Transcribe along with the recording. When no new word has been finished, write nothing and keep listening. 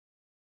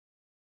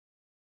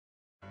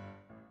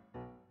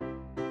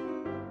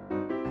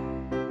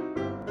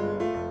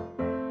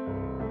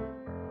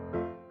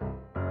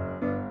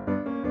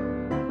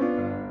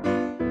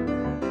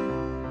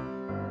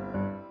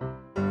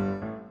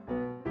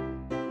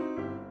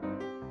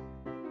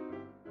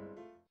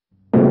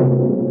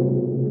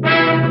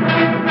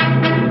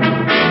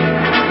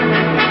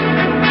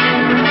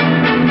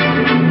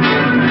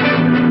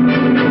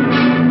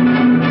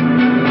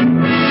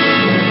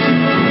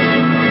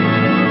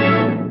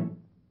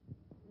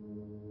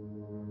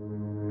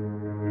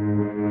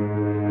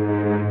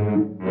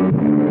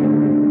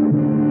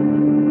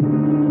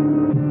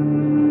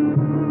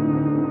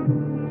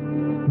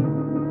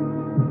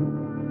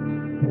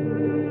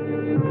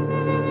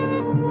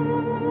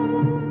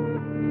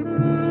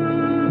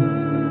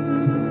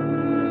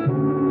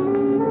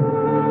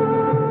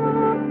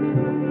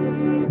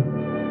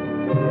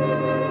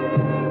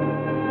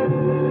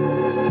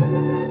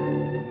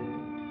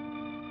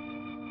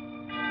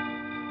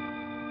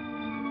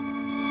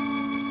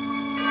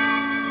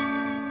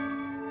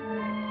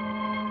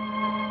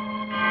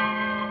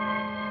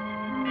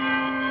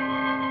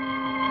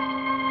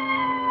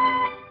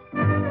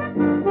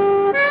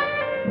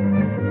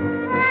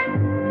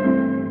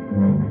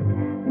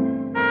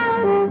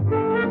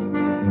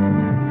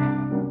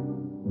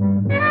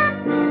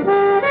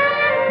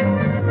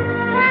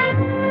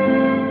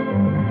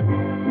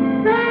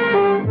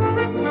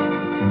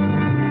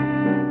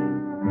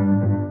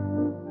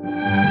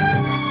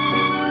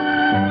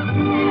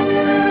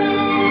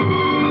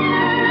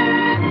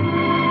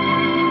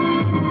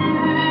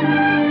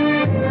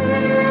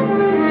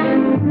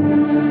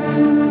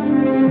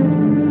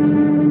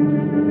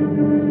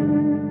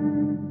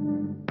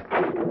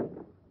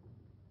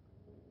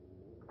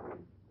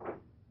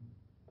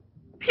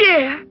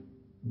Pierre!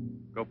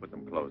 Go put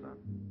some clothes on.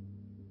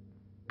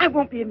 I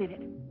won't be a minute.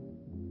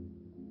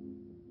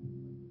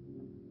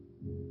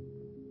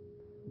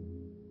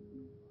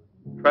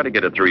 Try to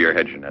get it through your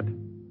head, Jeanette.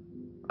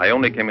 I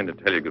only came in to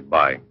tell you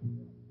goodbye.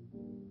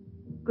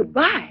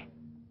 Goodbye?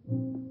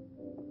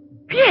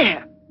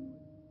 Pierre!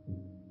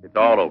 It's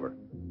all over.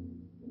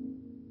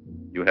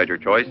 You had your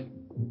choice.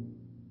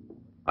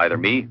 Either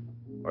me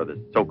or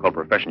the so-called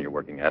profession you're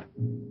working at.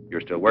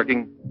 You're still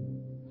working,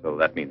 so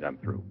that means I'm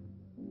through.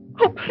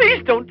 Oh,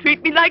 please don't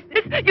treat me like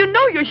this. You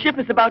know your ship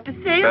is about to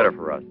sail. Better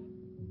for us.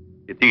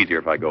 It's easier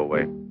if I go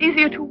away.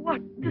 Easier to what?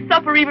 To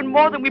suffer even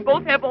more than we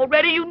both have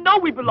already? You know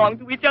we belong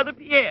to each other,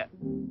 Pierre.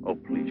 Oh,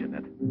 please,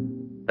 Jeanette.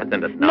 Let's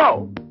end this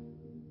now.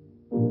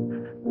 No.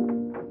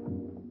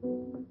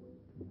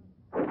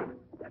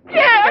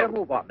 Pierre! Better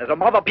move on. There's a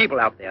mob of people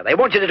out there. They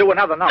want you to do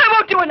another number. I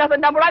won't do another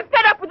number. I'm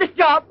fed up with this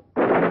job.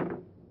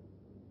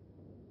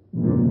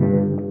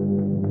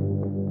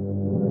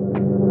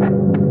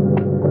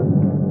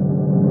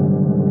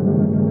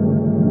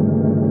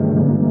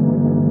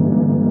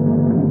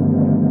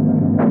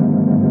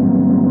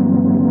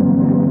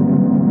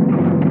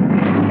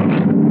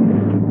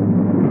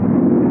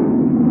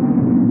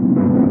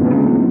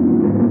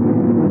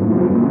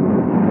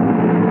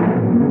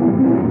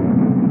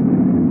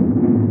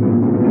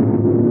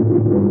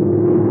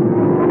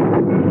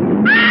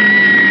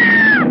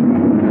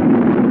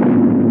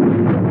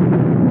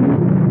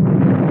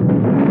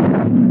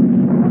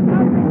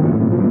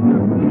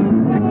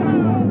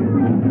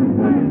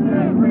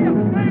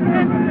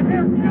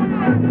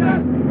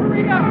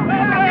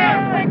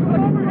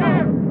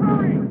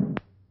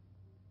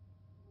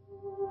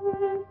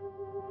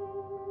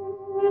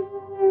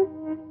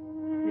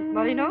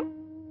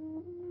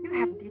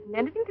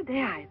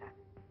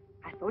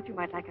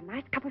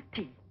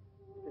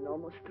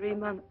 Almost 3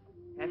 months,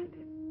 hasn't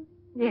it?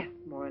 Yes,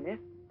 more or less.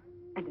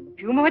 And in a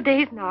few more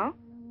days now.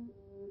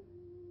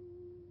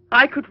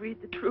 I could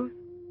read the truth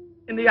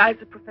in the eyes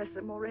of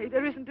Professor Moray.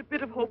 There isn't a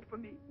bit of hope for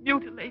me.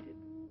 Mutilated.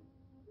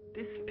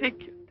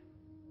 Disfigured.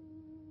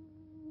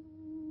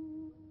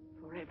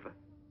 Forever.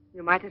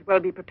 You might as well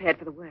be prepared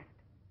for the worst.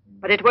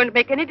 But it won't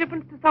make any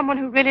difference to someone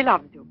who really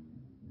loves you.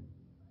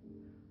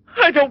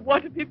 I don't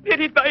want to be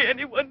pitied by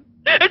anyone,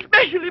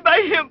 especially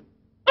by him.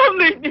 Oh,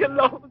 leave me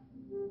alone.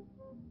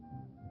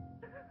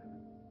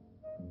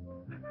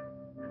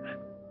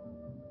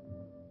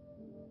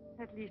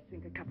 At least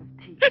drink a cup of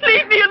tea.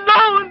 Leave me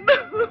alone!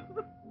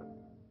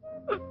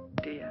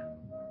 Dear.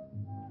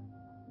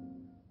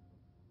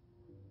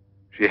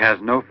 She has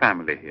no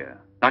family here.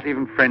 Not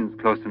even friends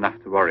close enough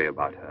to worry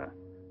about her.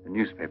 The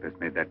newspapers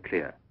made that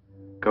clear.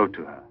 Go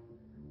to her.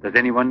 Does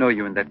anyone know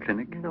you in that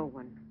clinic? No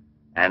one.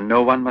 And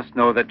no one must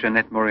know that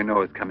Jeanette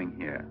Moreno is coming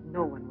here.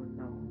 No one will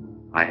know.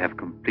 I have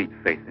complete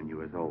faith in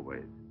you as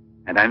always.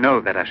 And I know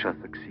that I shall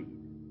succeed.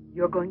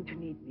 You're going to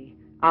need me.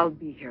 I'll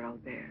be here,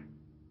 Albert.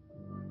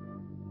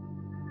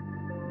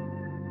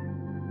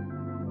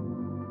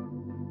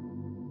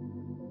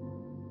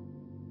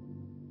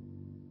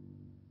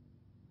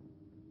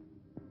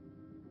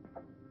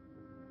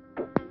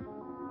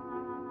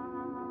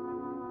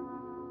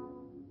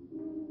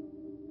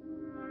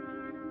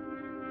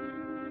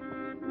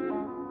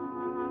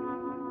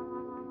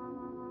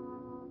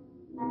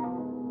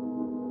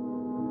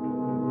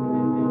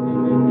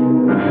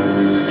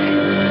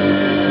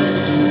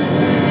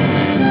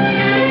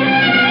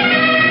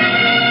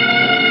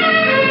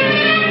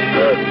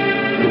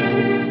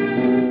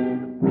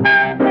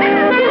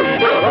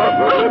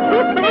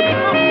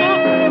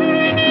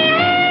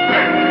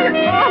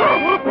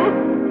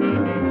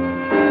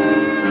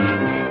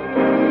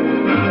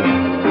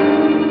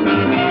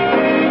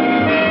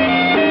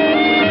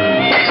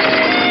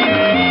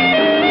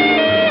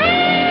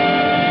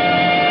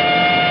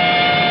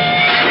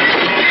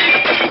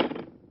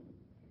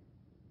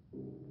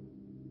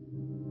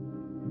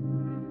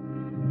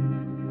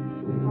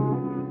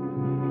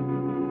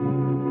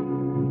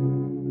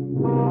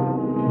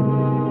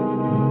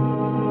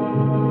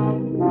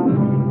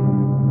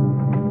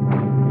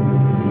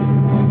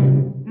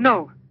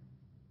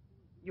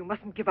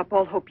 Give up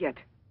all hope yet.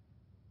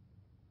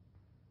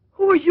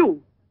 Who are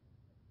you?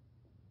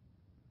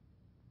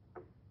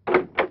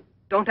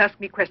 Don't ask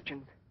me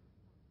questions.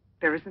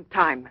 There isn't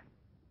time.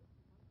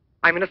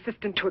 I'm an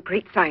assistant to a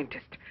great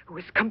scientist who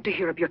has come to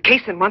hear of your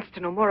case and wants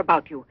to know more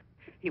about you.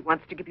 He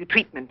wants to give you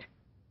treatment.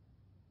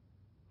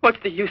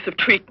 What's the use of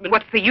treatment?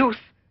 What's the use?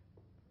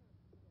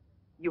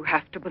 You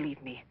have to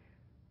believe me.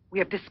 We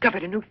have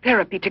discovered a new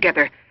therapy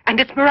together, and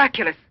it's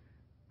miraculous.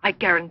 I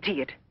guarantee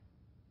it.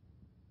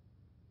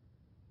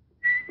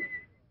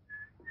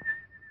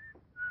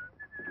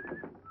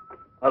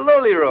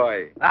 Hello,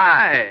 Leroy.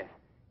 Hi.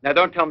 Now,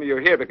 don't tell me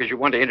you're here because you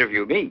want to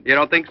interview me. You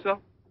don't think so?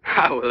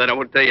 Well, then I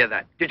won't tell you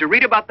that. Did you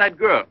read about that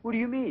girl? What do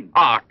you mean?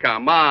 Ah,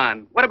 come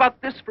on. What about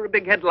this for a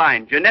big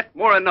headline? Jeanette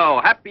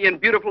Moreno, happy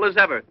and beautiful as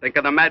ever. Think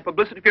of the mad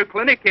publicity for your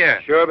clinic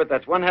here. Sure, but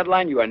that's one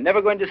headline you are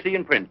never going to see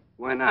in print.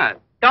 Why not?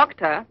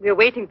 Doctor, we're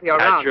waiting for your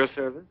At round. your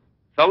service.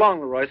 So long,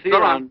 Leroy. See you So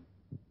long. around.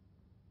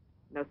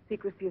 No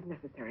secrecy is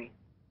necessary.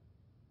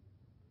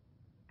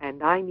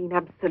 And I mean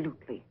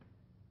absolutely.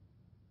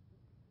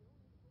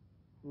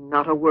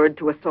 Not a word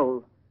to a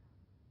soul.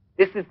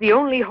 This is the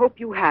only hope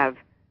you have.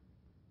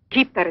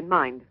 Keep that in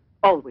mind,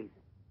 always.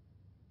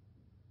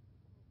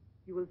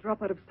 You will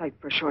drop out of sight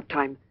for a short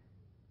time.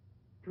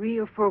 3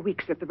 or 4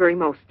 weeks at the very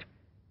most.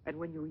 And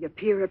when you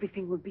reappear,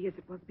 everything will be as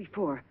it was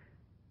before.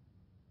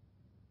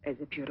 As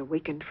if you had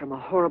awakened from a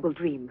horrible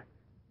dream.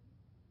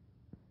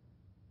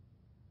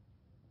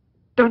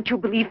 Don't you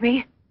believe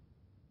me?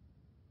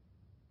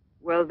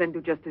 Well, then do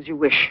just as you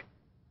wish.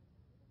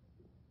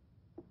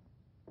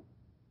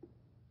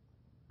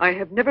 I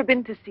have never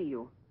been to see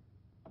you.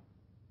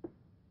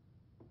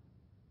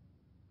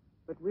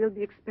 But we'll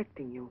be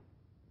expecting you.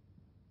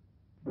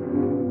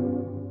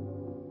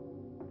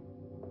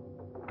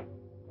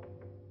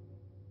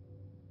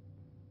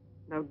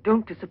 Now,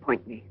 don't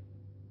disappoint me.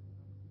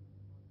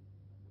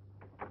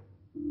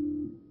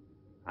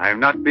 I am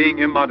not being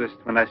immodest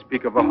when I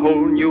speak of a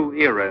whole new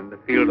era in the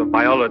field of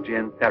biology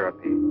and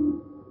therapy.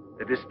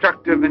 The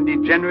destructive and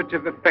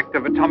degenerative effect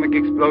of atomic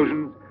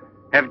explosions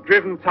have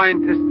driven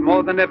scientists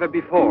more than ever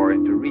before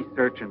into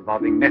research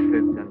involving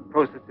methods and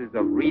processes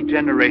of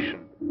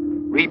regeneration,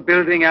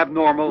 rebuilding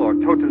abnormal or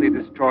totally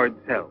destroyed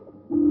cells.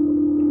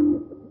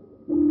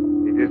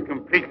 It is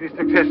completely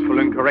successful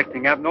in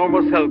correcting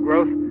abnormal cell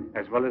growth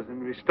as well as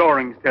in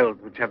restoring cells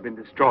which have been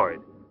destroyed.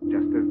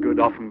 Just as good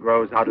often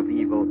grows out of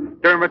evil,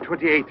 Derma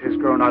 28 has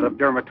grown out of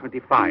Derma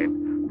 25,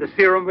 the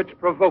serum which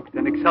provoked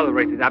and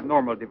accelerated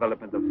abnormal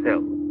development of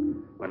cells.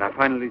 When I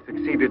finally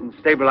succeeded in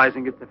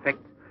stabilizing its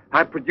effects,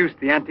 I produced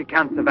the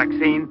anti-cancer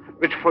vaccine,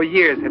 which for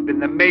years had been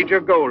the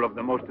major goal of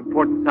the most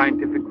important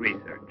scientific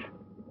research.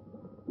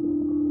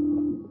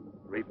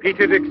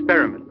 Repeated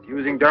experiments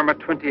using Derma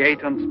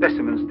 28 on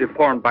specimens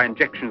deformed by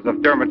injections of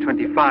Derma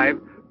 25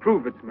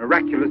 prove its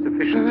miraculous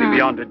efficiency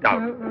beyond a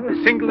doubt.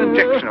 A single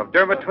injection of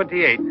Derma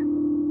 28...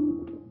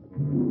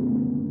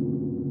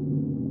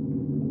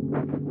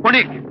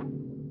 Monique!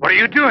 What are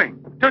you doing?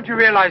 Don't you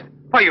realize...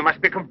 Why, you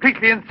must be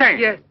completely insane.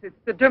 Yes, it's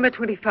the Derma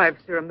 25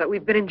 serum that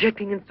we've been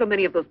injecting in so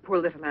many of those poor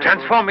little animals.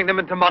 Transforming them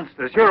into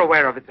monsters. You're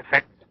aware of its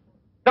effects.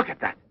 Look at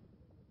that.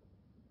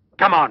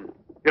 Come on.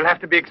 You'll have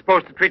to be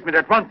exposed to treatment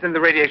at once in the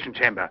radiation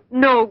chamber.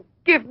 No,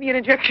 give me an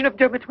injection of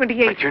Derma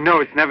 28. But you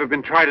know it's never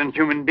been tried on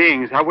human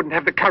beings. I wouldn't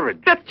have the courage.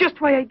 That's just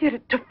why I did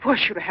it, to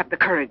force you to have the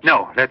courage.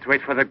 No, let's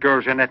wait for the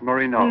girl, Jeanette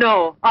Morino.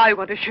 No, I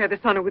want to share this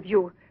honor with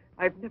you.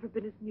 I've never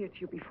been as near to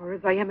you before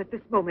as I am at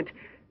this moment,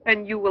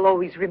 and you will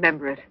always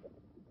remember it.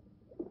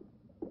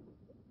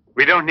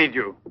 We don't need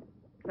you.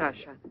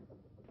 Sasha,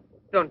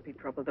 don't be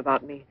troubled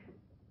about me.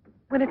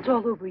 When it's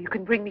all over, you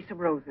can bring me some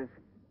roses.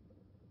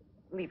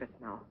 Leave us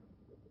now.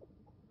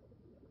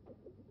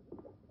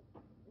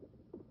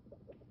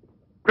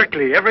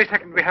 Quickly, every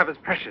second we have is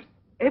precious.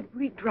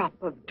 Every drop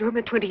of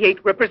Derma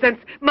 28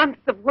 represents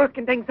months of work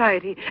and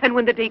anxiety, and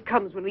when the day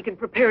comes when we can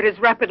prepare it as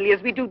rapidly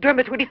as we do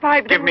Derma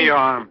 25... Give me your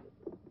arm.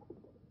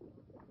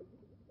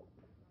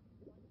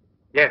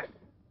 Yes,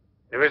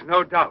 there is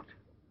no doubt.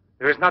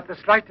 There is not the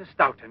slightest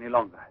doubt any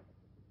longer.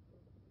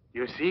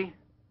 You see,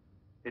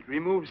 it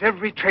removes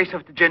every trace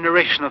of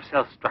degeneration of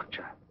cell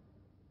structure.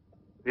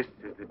 This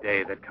is the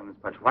day that comes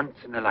but once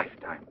in a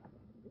lifetime.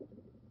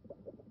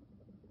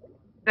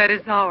 That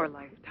is our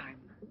lifetime.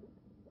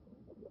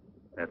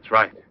 That's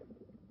right.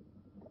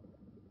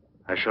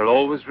 I shall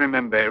always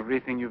remember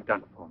everything you've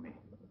done for me.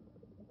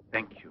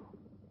 Thank you.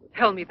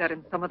 Tell me that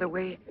in some other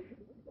way.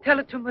 Tell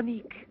it to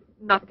Monique,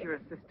 not your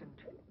assistant.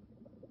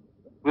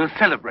 We'll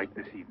celebrate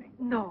this evening.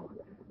 No.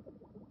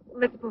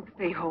 Let's both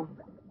stay home.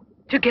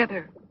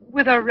 Together,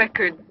 with our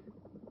records.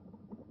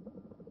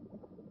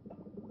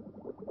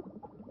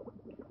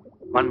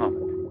 One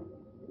moment.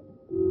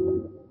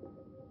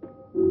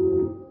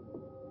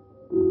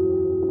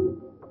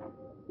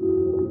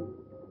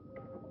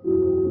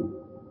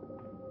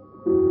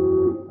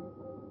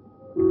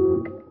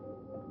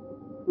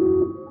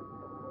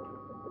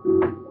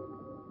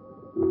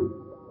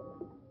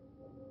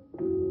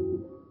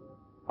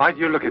 Why do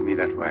you look at me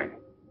that way?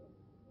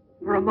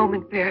 For a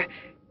moment there,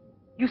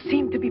 you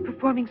seemed to be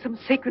performing some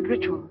sacred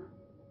ritual.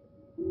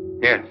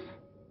 Yes,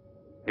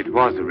 it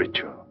was a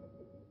ritual.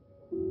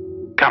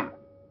 Come.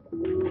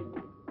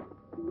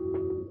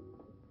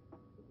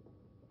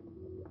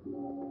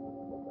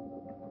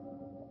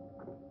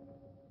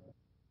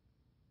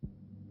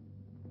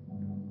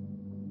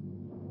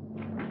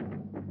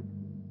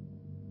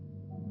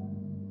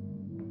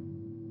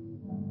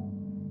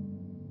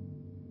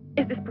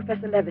 Is this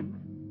Professor Levin?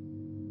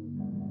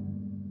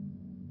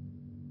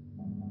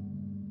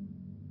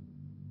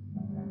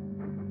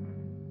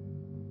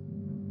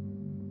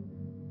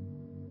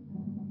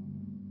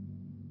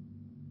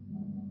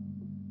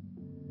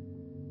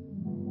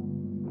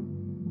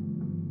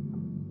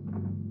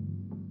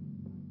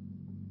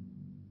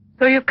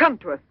 So you've come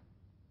to us.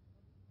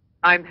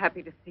 I'm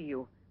happy to see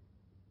you.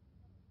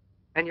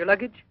 And your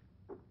luggage?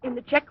 In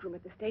the check room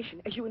at the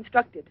station, as you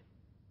instructed.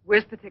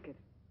 Where's the ticket?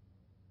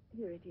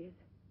 Here it is.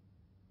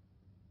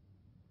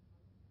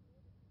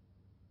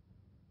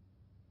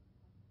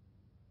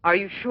 Are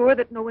you sure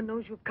that no one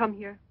knows you've come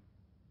here?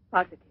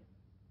 Positive.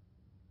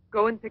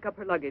 Go and pick up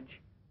her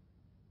luggage.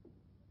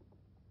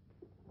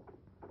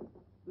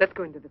 Let's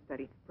go into the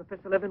study.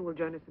 Professor Levin will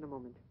join us in a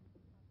moment.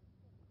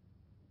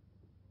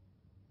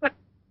 But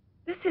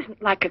this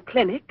isn't like a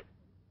clinic.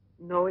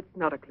 No, it's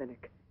not a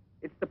clinic.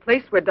 It's the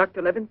place where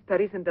Dr. Levin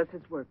studies and does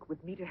his work,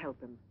 with me to help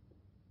him.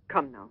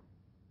 Come now.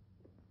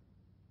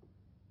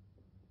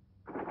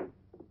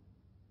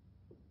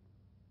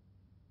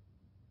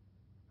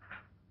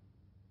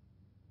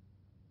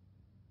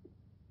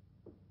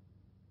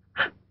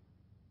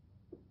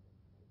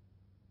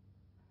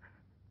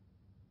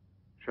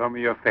 Show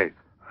me your face.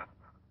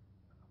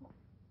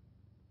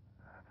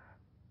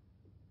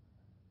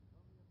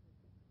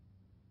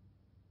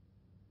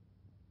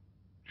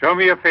 Show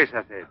me your face,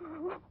 I said.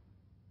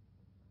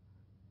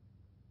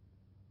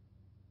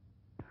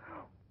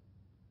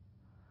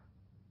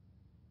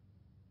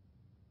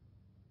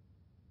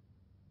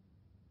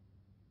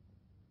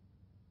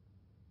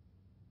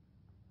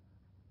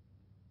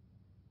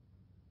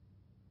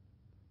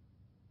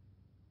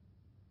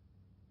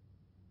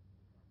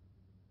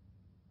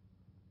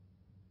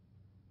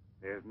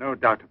 There's no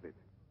doubt of it.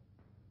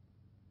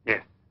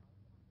 Yes.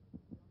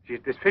 She's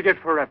disfigured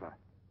forever.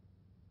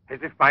 As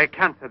if by a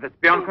cancer that's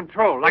beyond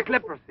control, like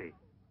leprosy.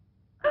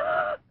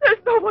 There's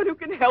no one who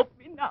can help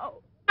me now.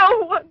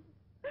 No one.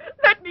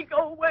 Let me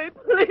go away,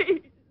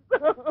 please.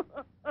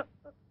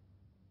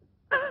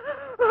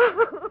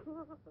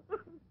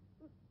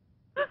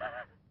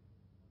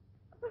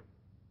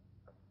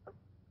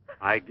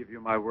 I give you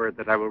my word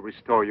that I will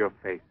restore your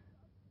face.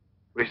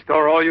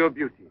 Restore all your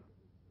beauty.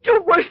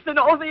 You're worse than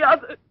all the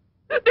others.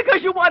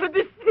 Because you want to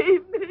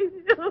deceive me.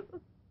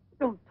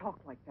 Don't talk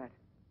like that.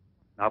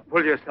 Now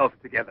pull yourself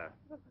together.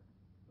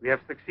 We have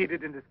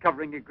succeeded in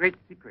discovering a great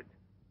secret.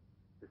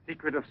 The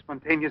secret of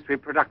spontaneous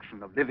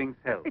reproduction of living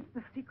cells. It's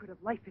the secret of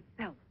life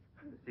itself.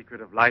 The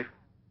secret of life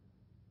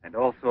and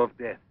also of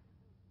death.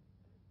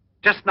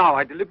 Just now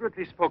I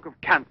deliberately spoke of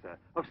cancer,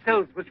 of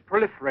cells which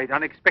proliferate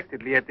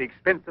unexpectedly at the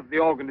expense of the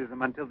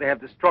organism until they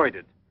have destroyed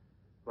it.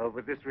 Well,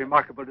 with this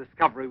remarkable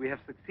discovery, we have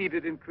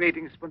succeeded in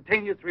creating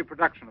spontaneous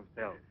reproduction of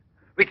cells.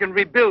 We can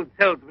rebuild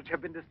cells which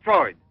have been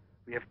destroyed.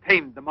 We have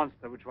tamed the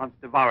monster which once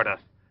devoured us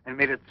and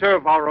made it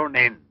serve our own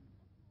ends.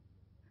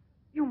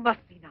 You must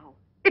see now.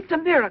 It's a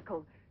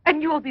miracle.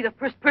 And you'll be the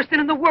first person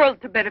in the world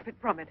to benefit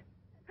from it.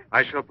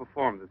 I shall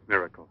perform this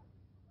miracle.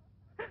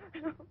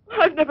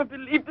 I've never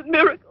believed in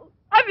miracles.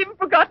 I've even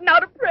forgotten how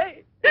to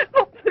pray.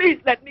 Oh, please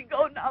let me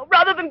go now.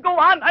 Rather than go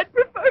on, I'd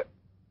prefer...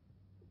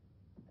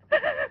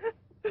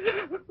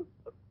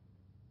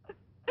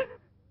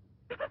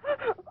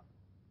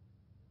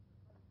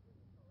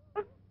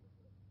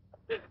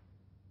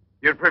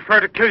 You'd prefer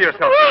to kill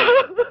yourself.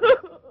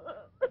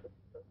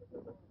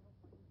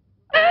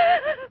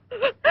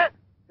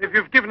 If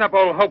you've given up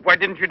all hope, why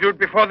didn't you do it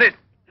before this?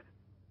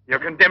 You're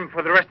condemned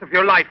for the rest of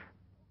your life,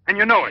 and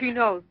you know it. She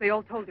knows. They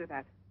all told her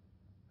that.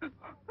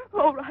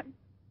 All right.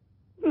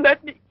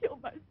 Let me kill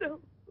myself.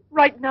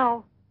 Right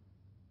now.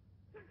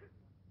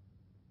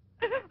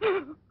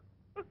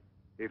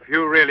 If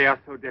you really are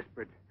so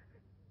desperate,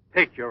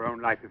 take your own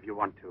life if you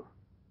want to.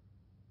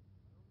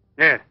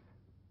 Yes,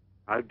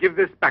 I'll give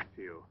this back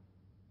to you.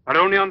 But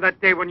only on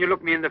that day when you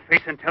look me in the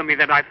face and tell me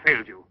that I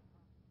failed you.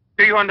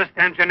 Do you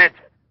understand, Jeanette?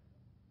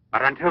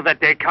 But until that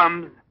day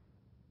comes...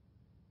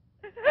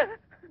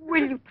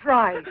 Will you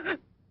try?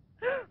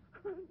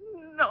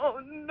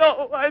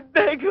 No, I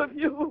beg of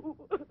you.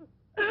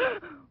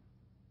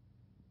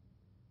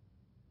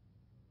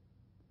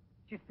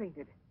 She's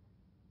fainted.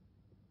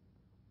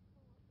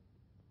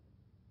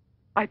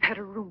 I've had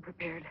her room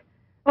prepared.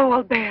 Oh,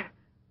 I'll bear.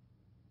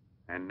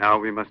 And now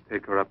we must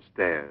take her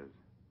upstairs.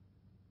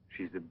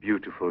 She's a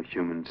beautiful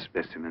human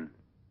specimen.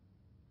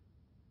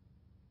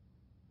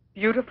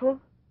 Beautiful?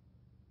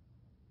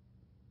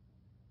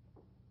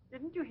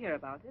 Didn't you hear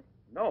about it?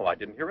 No, I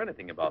didn't hear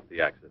anything about the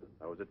accident.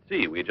 I was at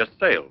sea. We had just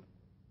sailed.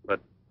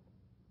 But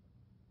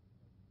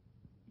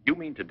you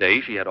mean today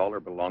she had all her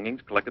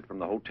belongings collected from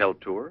the hotel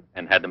tour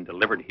and had them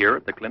delivered here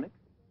at the clinic?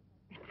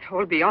 It's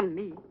all beyond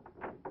me.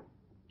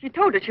 She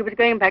told us she was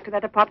going back to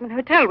that apartment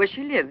hotel where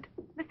she lived.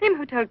 The same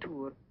hotel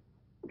tour.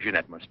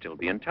 Jeanette must still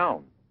be in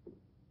town.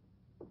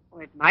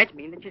 Or it might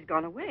mean that she's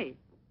gone away.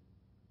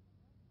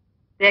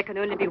 There can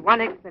only be one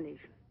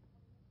explanation.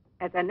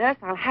 As a nurse,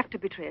 I'll have to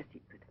betray a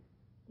secret.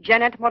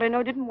 Jeanette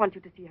Moreno didn't want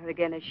you to see her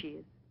again as she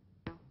is.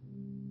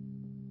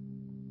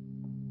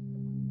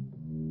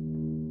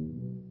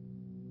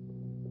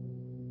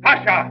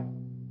 Tasha!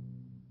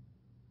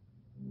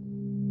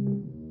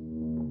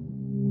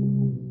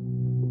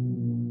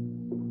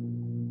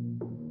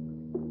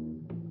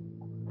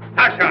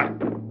 Tasha!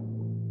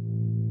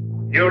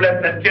 You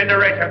let the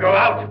generator go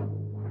out?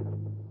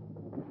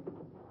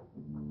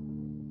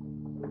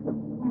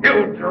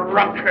 You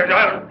drunkard,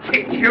 I'll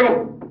teach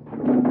you!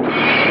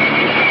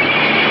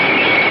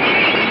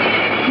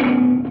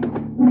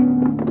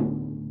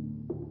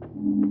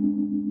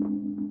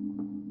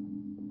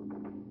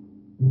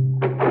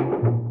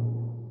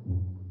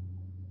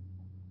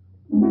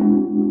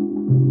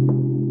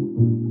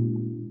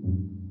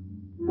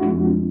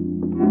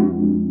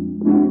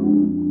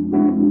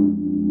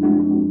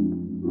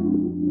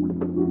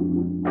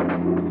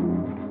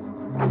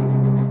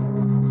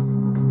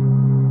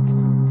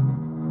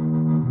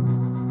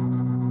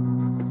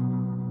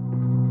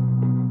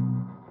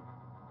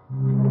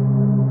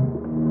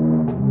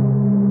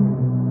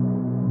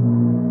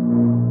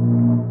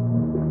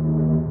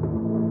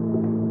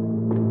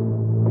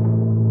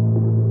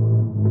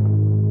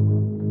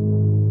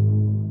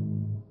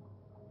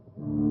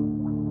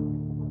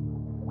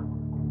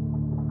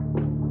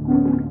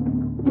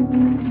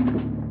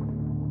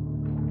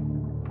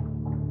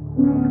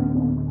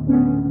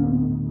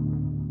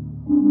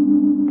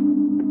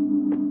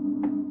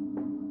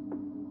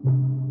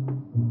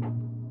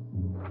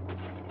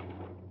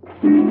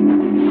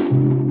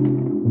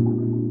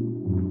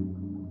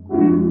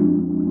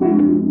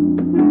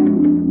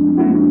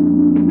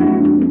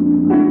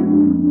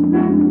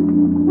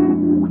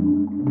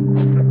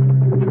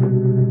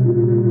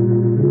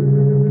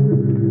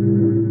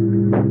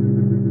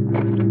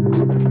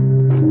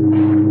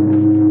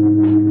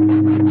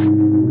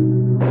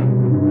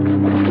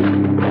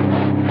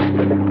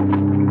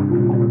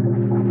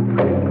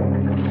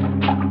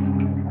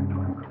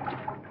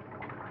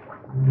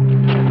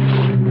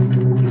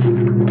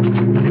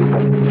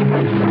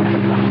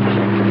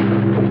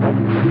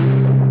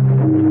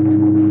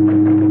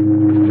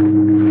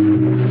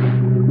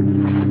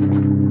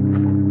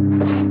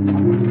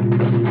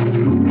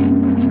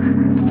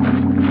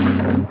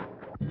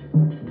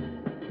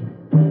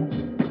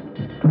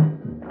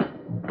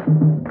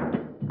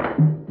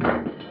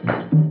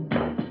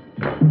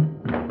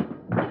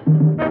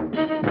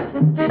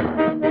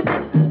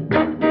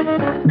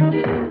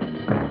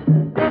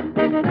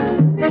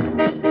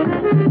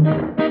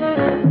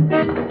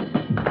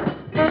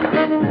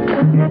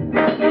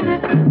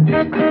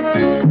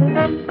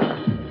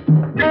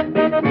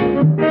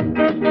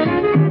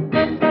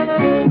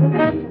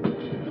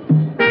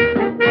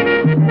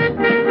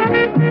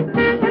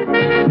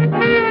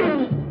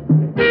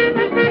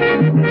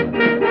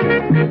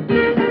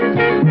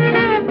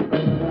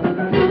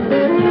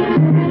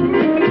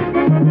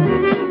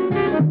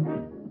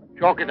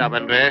 Chalk it up,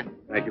 Andre.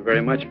 Thank you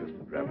very much,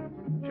 Mr. Trevor.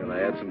 Shall I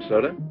add some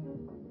soda?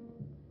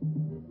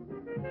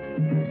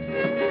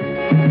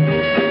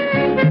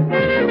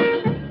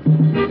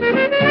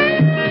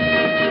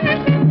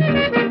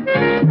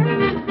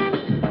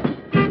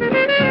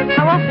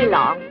 I won't be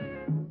long.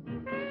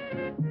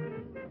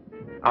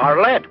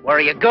 Arlette, where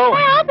are you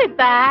going? I'll be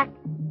back.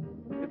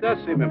 It does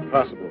seem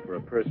impossible for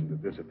a person to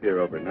disappear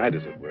overnight,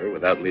 as it were,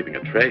 without leaving a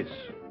trace.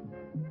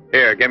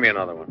 Here, give me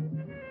another one.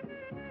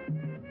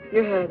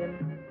 You heard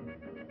him.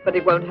 But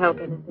it won't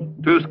help anything.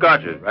 2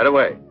 scotches, right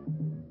away.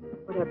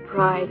 What her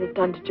pride has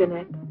done to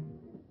Jeanette.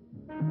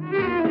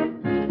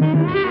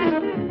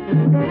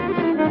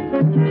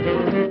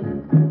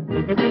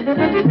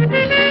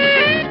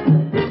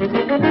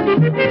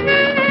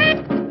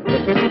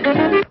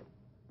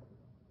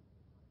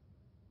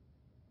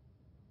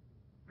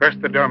 First,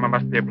 the derma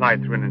must be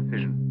applied through an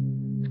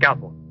incision.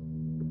 Scalpel.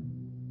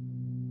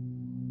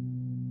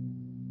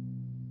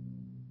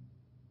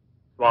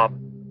 Swab.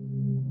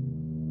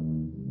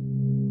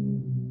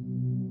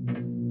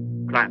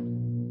 Clamp.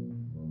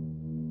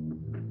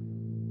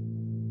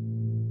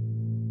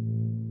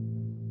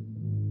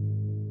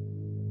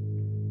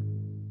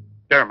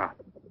 Derma.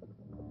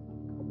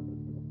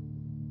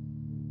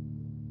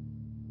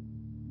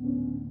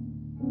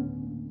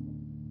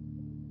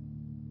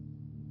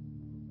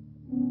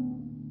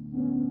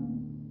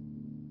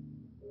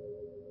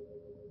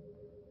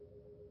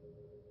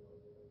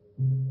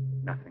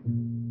 Nothing.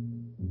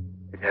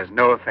 It has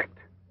no effect.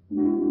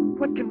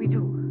 What can we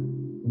do?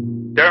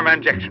 Derma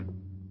injection.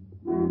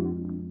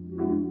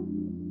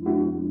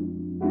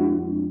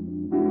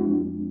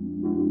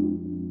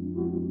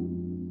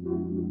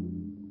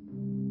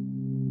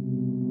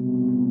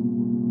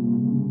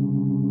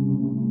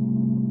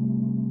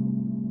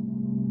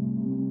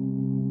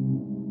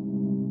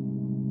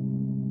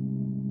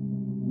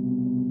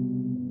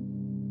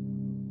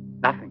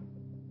 Nothing.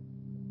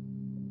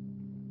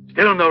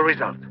 Still no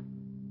result.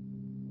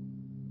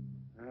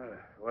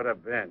 What a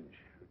binge.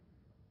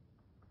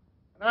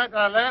 Good night,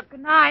 Arlette. Good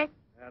night.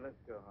 Now, let's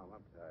go home.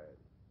 I'm tired.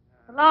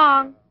 So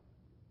long.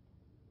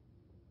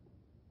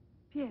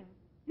 Pierre,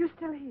 you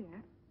still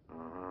here?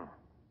 Uh-huh.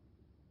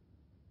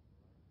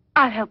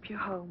 I'll help you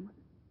home.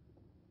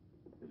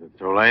 Is it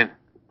too late?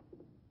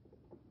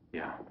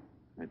 Yeah,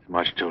 it's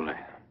much too late.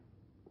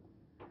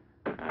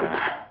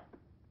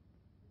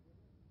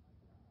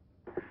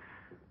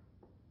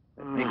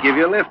 Let me give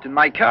you a lift in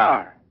my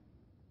car.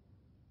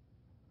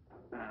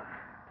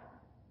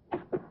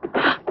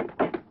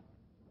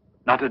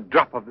 Not a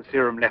drop of the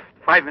serum left.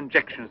 5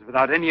 injections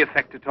without any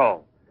effect at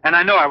all. And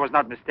I know I was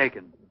not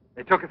mistaken.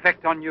 They took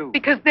effect on you.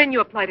 Because then you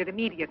applied it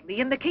immediately.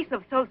 In the case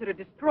of cells that are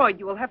destroyed,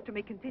 you will have to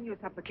make continuous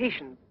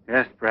applications.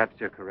 Yes, perhaps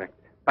you're correct.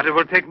 But it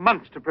will take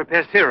months to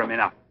prepare serum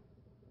enough.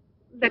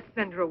 Let's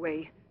send her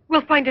away.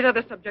 We'll find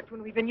another subject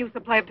when we've a new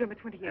supply of Derma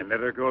 28. And let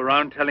her go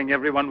around telling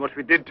everyone what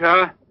we did to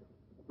her?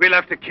 We'll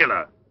have to kill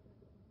her.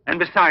 And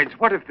besides,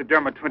 what if the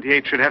Derma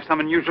 28 should have some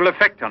unusual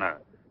effect on her?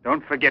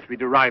 Don't forget we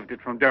derived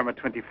it from Derma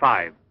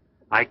 25.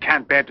 I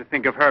can't bear to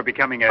think of her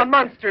becoming A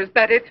monster, is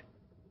that it?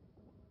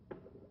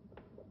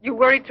 You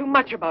worry too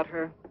much about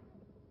her.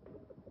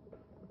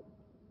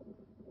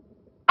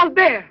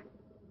 Albert!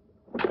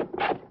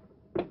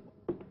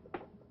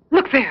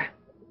 Look there.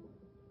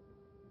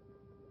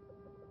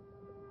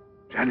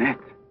 Jeanette.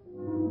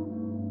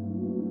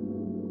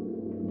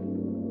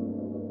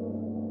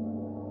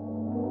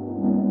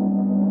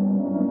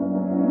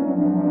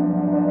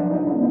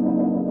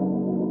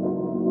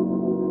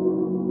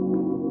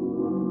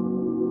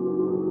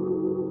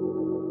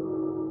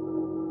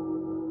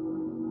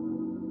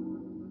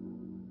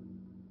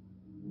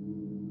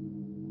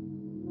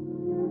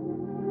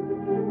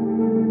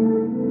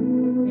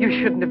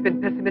 shouldn't have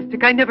been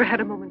pessimistic. I never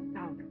had a moment's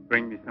doubt.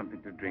 Bring me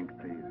something to drink,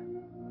 please.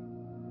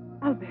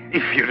 Albert.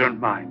 If you don't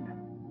mind.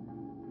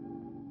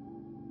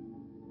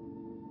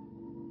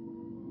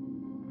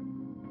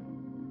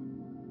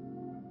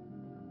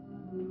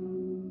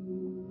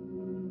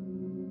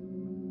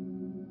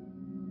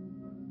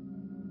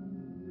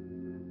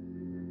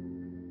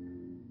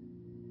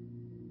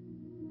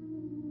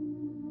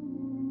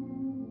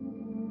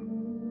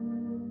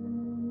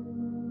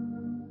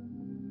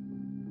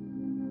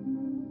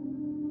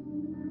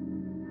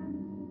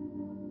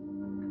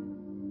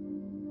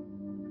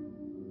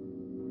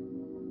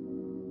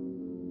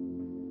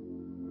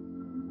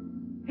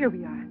 Here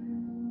we are.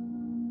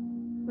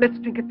 Let's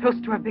drink a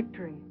toast to our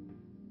victory.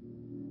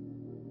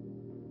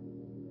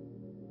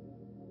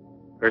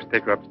 First,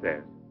 take her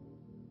upstairs.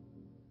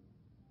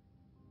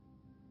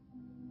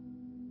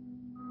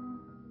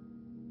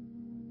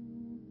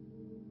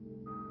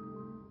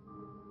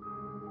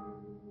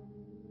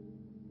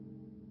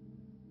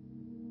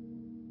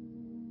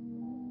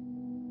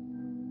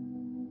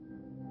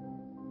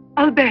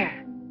 Albert.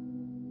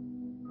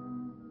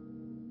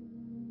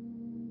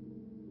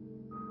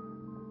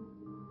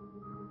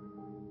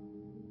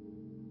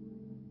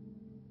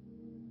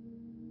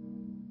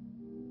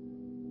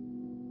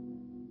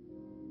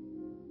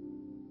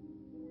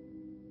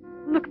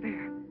 Look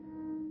there.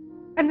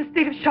 And the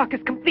state of shock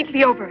is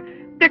completely over.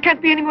 There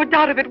can't be any more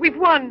doubt of it. We've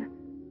won.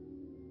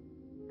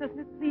 Doesn't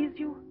it please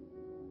you?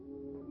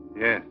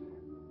 Yes.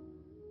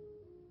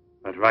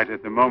 But right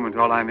at the moment,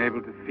 all I'm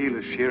able to feel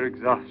is sheer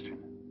exhaustion.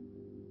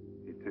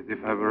 It's as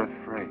if I were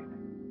afraid.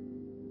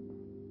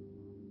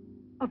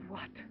 Of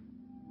what?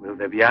 Will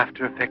there be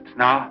after effects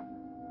now?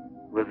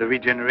 Will the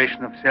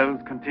regeneration of cells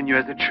continue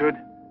as it should?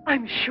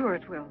 I'm sure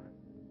it will.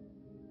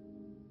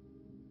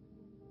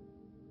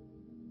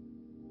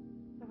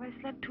 Have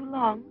I slept too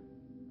long?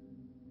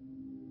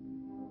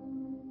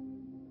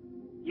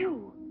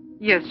 You?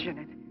 Yes,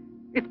 Jeanette.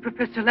 It's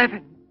Professor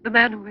Levin, the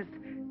man who has...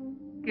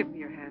 Give me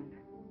your hand.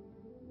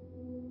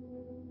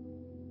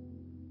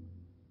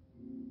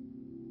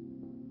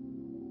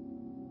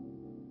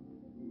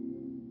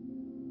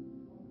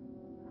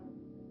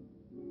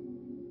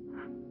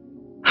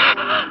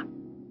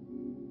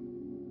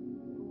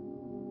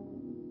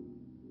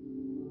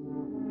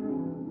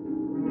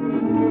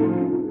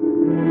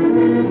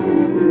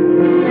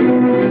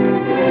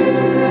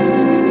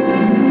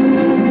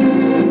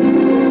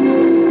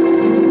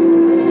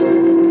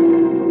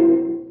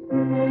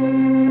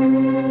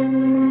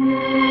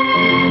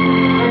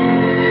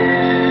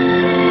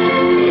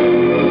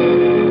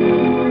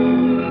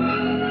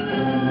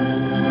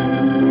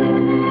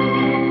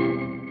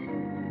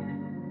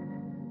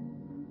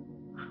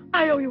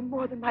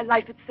 My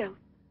life itself.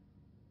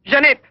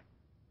 Jeanette!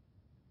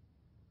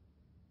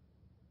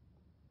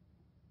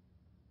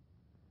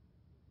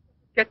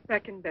 Get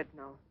back in bed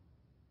now.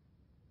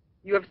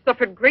 You have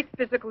suffered great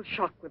physical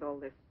shock with all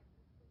this.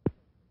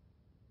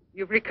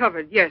 You've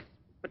recovered, yes,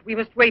 but we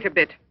must wait a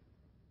bit.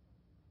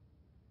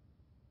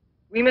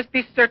 We must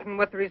be certain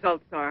what the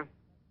results are.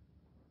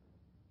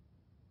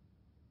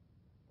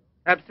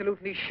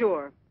 Absolutely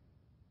sure.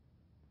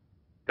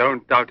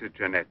 Don't doubt it,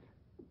 Jeanette.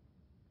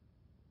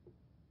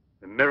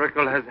 The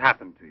miracle has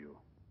happened to you.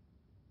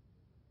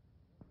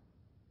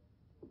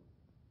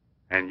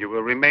 And you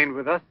will remain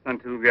with us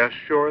until we are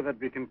sure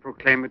that we can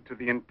proclaim it to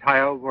the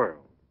entire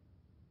world.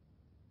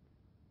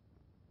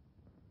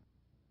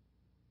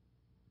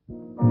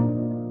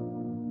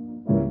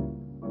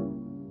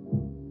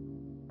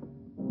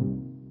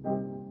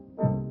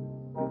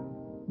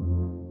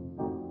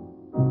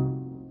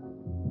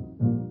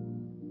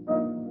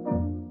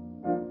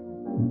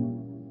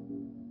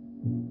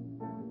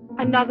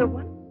 Another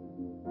one?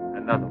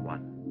 Another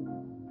one.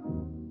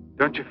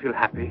 Don't you feel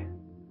happy?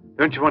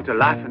 Don't you want to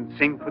laugh and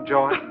sing for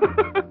joy?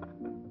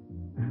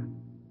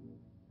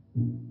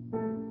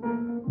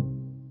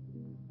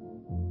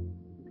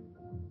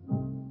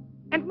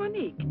 And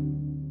Monique?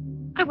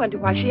 I wonder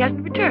why she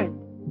hasn't returned.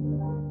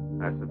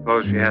 I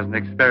suppose she has an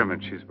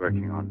experiment she's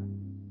working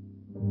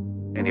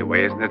on.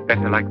 Anyway, isn't it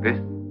better like this?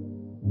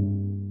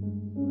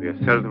 We are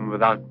seldom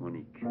without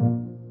Monique.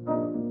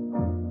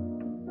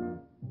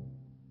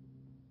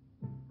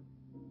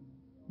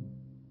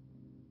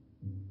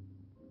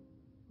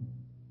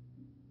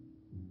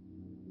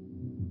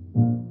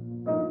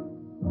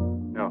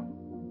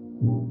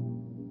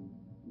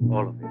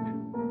 All of it.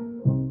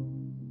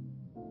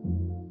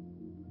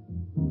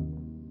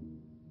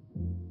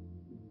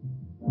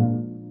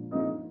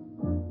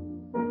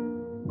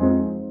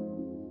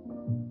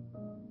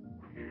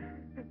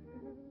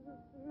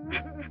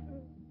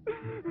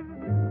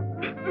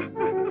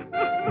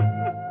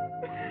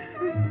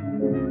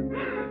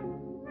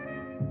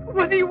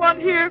 What do you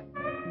want here?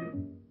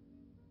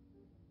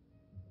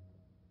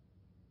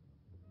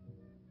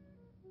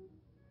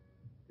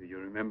 Do you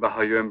remember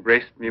how you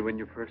embraced me when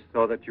you first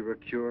saw that you were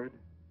cured?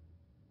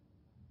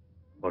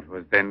 What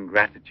was then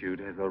gratitude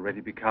has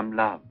already become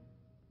love.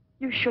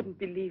 You shouldn't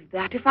believe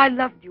that. If I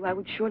loved you, I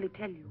would surely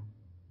tell you.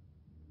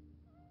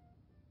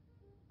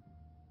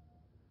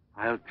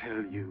 I'll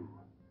tell you.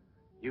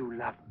 You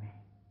love me.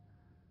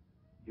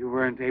 You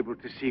weren't able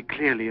to see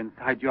clearly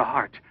inside your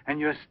heart, and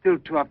you're still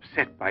too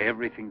upset by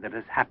everything that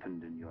has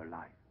happened in your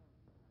life.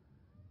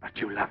 But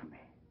you love me.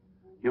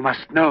 You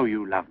must know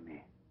you love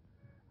me.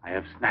 I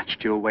have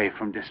snatched you away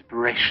from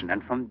desperation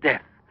and from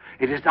death.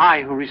 It is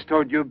I who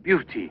restored your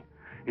beauty.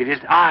 It is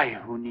I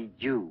who need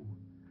you.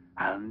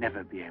 I'll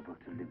never be able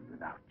to live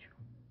without you.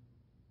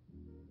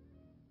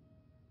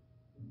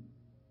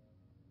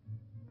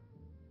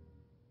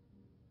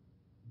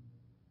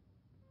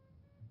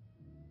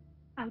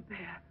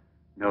 Albert.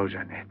 No,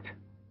 Jeanette.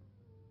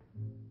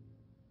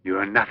 You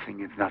are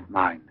nothing if not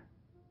mine.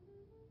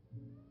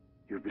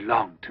 You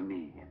belong to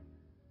me.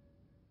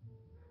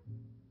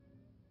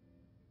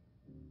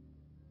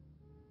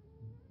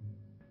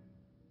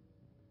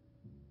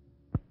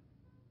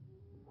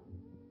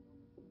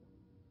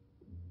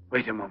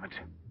 Wait a moment.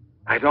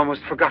 I'd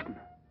almost forgotten.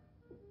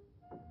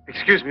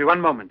 Excuse me, one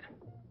moment.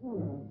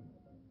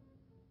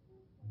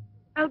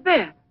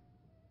 Albert.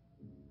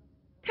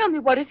 Tell me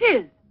what it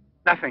is.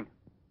 Nothing.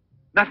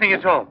 Nothing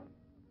at all.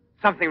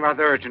 Something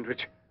rather urgent,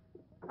 which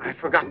I'd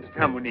forgotten to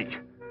tell Monique.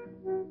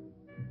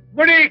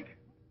 Monique!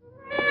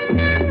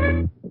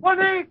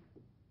 Monique!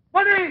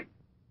 Monique!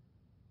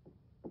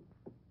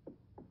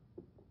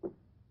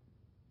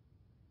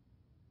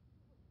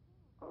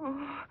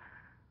 Oh,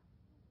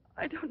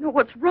 I don't know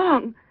what's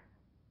wrong.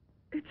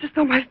 It's as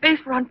though my face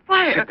were on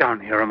fire. Sit down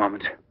here a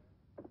moment.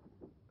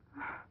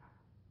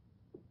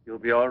 You'll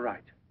be all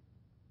right.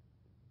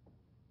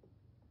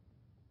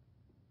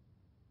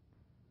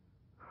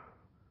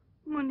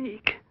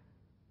 Monique,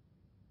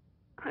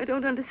 I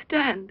don't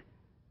understand.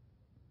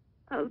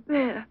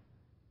 Albert,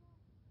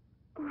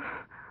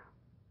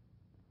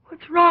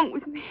 what's wrong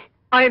with me?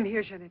 I am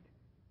here, Jeanette.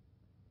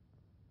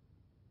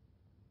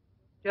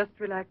 Just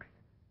relax.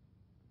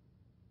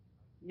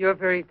 You're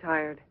very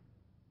tired.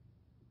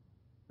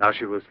 Now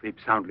she will sleep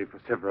soundly for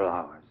several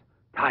hours.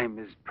 Time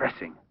is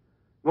pressing.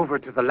 Move her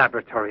to the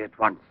laboratory at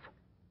once.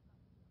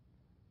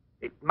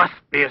 It must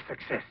be a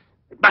success.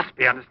 It must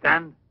be,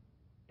 understand?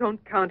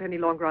 Don't count any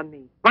longer on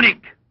me.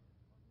 Monique!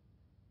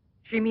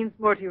 She means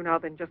more to you now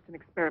than just an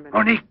experiment.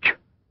 Monique!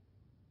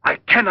 I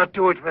cannot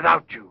do it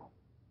without you.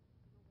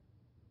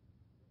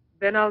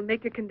 Then I'll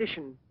make a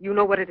condition. You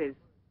know what it is.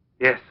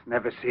 Yes,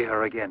 never see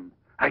her again.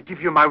 I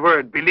give you my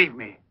word, believe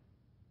me.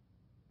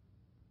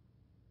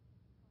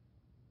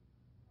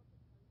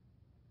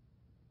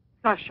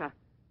 Sasha,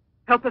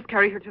 help us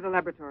carry her to the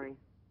laboratory.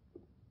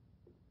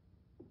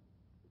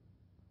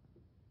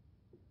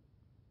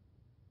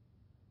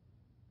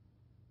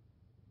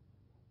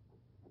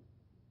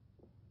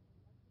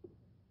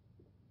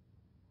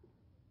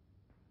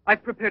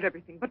 I've prepared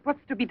everything, but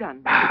what's to be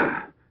done?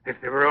 If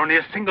there were only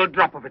a single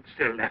drop of it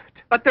still left.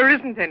 But there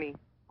isn't any.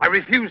 I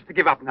refuse to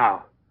give up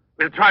now.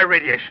 We'll try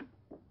radiation.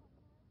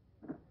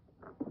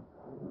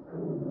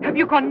 Have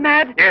you gone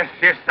mad?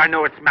 Yes, I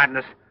know it's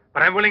madness,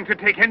 but I'm willing to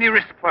take any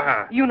risk for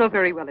her. You know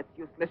very well it's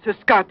useless. Her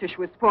scar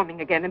tissue is forming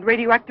again, and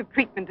radioactive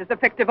treatment is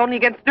effective only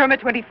against Derma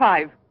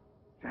 25.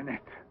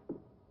 Jeanette.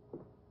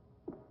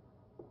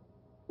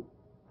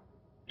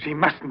 She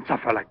mustn't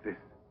suffer like this.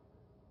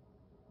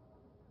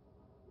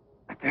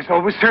 But there's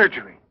always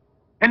surgery.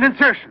 An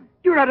insertion.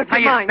 You're out of your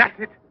mind. Yes,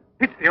 that's it.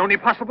 It's the only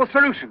possible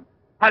solution.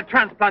 I'll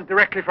transplant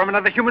directly from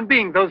another human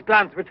being those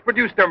glands which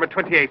produce Derma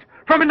 28.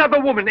 From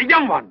another woman, a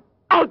young one.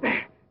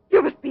 Albert,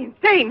 you must be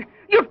insane.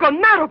 You've gone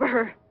mad over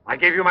her. I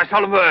gave you my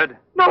solemn word.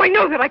 Now I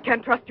know that I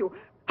can't trust you.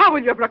 How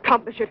will you ever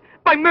accomplish it?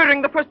 By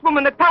murdering the first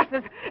woman that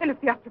passes. And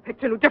if the after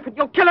picture no different,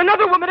 you'll kill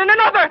another woman and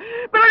another.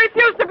 But I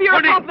refuse to be your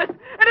accomplice.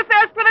 And if they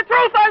ask for the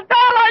truth, I'll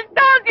tell.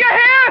 Do you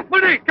hear?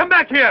 Monique, come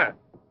back here.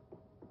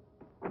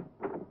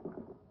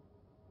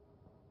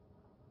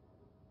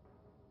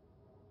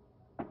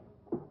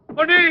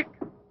 Monique!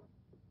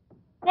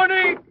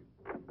 Monique!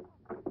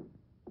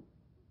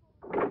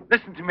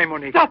 Listen to me,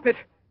 Monique. Stop it.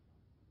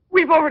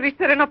 We've already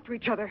said enough to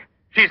each other.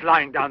 She's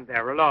lying down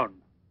there alone.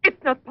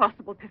 It's not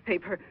possible to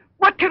save her.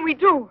 What can we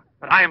do?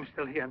 But I am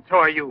still here, and so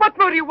are you. What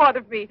more do you want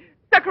of me?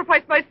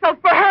 Sacrifice myself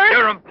for her?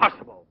 You're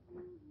impossible.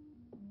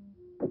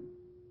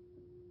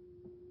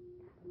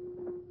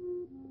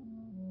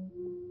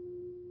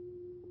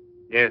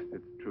 Yes,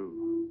 it's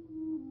true.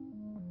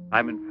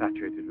 I'm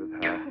infatuated with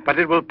her. But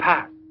it will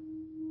pass.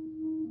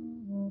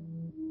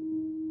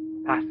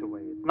 Pass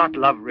away. It's not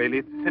love, really.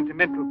 It's a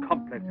sentimental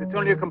complex. It's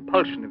only a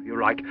compulsion, if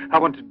you like. I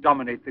want to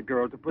dominate the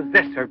girl, to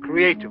possess her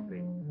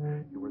creatively.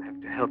 You will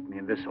have to help me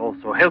in this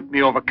also. Help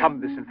me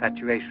overcome this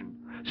infatuation.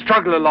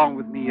 Struggle along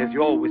with me as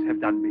you always have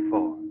done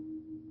before.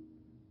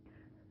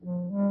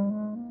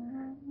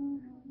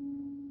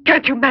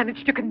 Can't you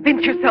manage to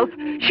convince yourself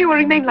she will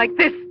remain like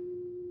this?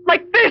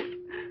 Like this?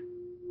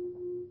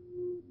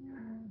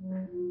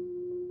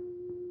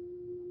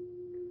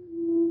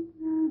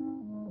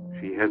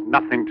 She has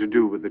nothing to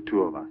do with the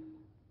two of us.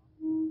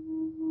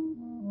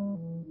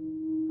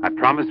 I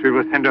promise we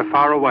will send her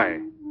far away.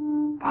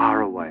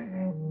 Far away.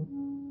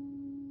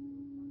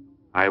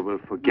 I will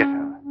forget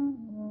her.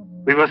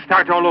 We will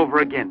start all over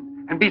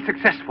again. and be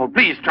successful.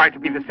 Please try to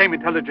be the same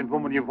intelligent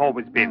woman you've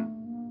always been.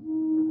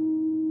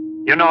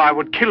 You know, I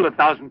would kill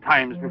 1,000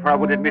 times before I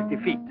would admit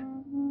defeat.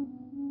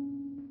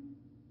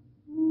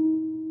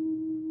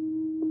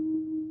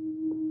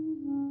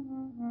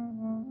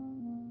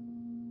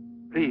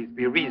 Please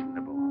be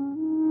reasonable.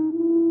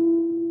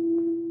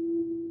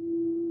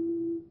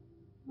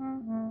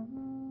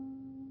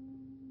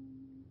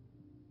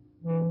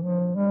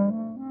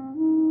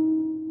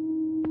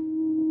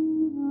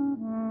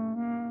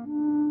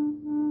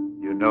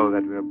 You know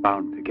that we're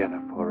bound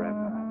together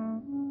forever.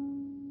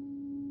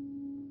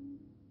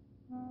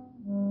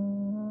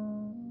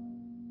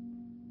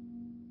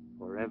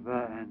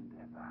 Forever and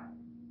ever.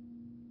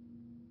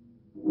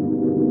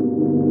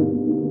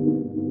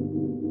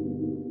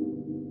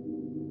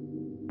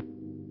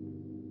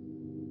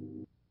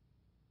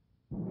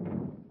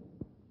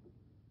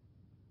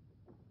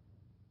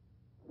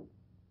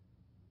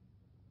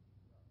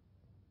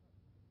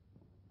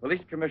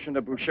 Police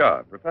Commissioner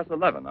Bouchard, Professor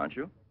Levin, aren't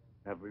you?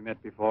 Have we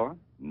met before?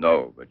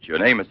 No, but your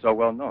name is so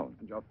well known.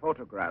 And your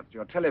photographs,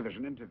 your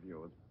television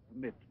interviews.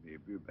 Permit me,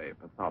 Bube,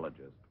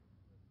 pathologist.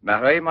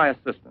 Marais, my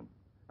assistant.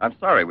 I'm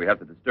sorry we have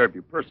to disturb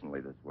you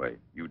personally this way.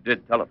 You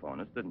did telephone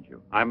us, didn't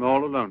you? I'm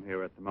all alone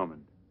here at the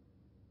moment.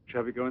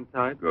 Shall we go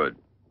inside? Good.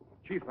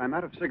 Chief, I'm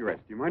out of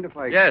cigarettes. Do you mind if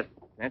I... Yes.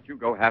 Can't you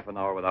go half an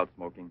hour without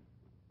smoking?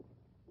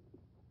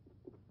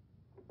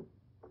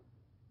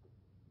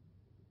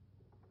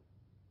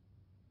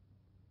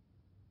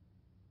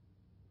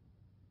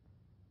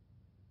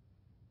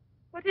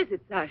 What is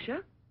it, Sasha?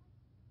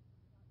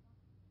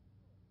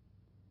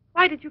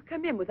 Why did you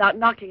come in without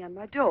knocking on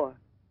my door?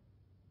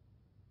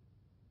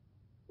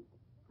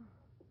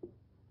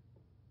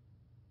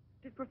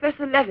 Did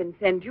Professor Levin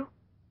send you?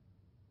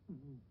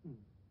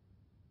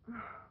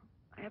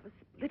 I have a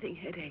splitting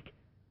headache.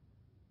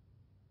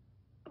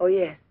 Oh,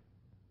 yes.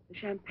 The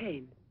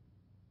champagne.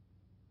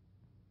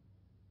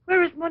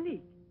 Where is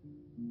Monique?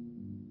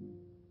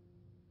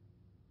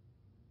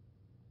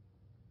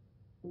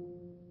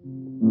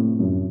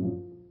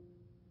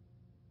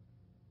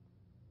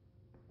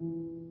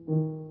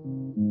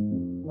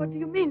 What do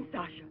you mean,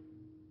 Sasha?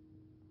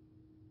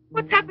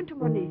 What's happened to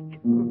Monique?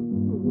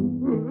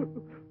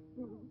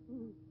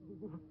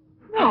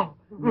 No.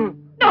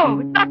 No,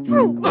 it's not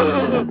true.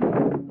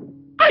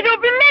 I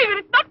don't believe it.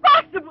 It's not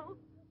possible.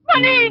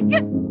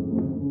 Monique!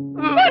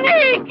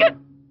 Monique!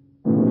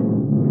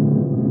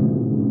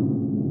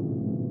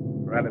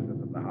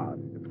 Paralysis of the heart.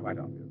 It's quite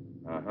obvious.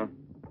 Uh-huh.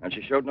 And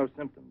she showed no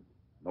symptoms?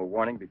 No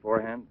warning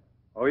beforehand?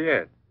 Oh,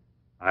 yes.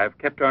 I have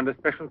kept her under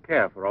special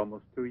care for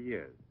almost 2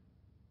 years.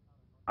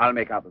 I'll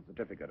make out the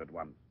certificate at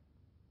once.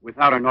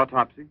 Without an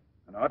autopsy?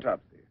 An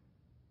autopsy?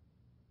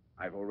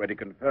 I've already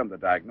confirmed the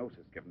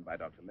diagnosis given by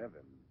Dr.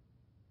 Levin.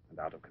 And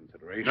out of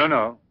consideration...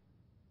 No.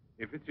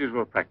 If it's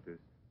usual practice.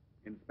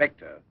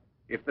 Inspector,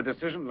 if the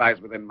decision lies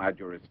within my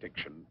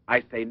jurisdiction,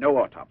 I say no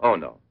autopsy. Oh,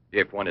 no.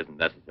 If one isn't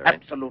necessary.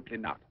 Absolutely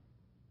not.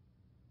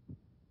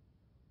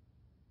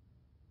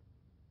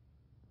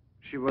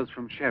 She was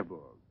from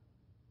Cherbourg.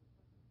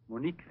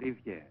 Monique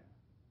Rivière.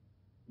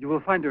 You will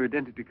find her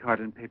identity card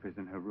and papers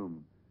in her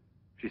room.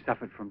 She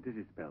suffered from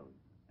dizzy spells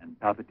and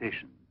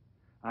palpitations.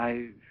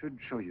 I should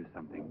show you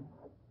something.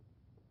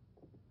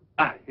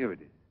 Ah, here it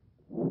is.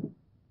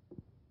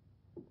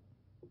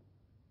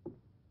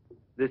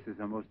 This is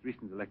her most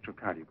recent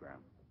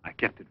electrocardiogram. I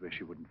kept it where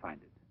she wouldn't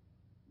find it.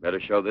 Better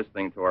show this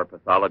thing to our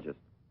pathologist.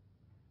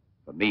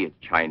 For me, it's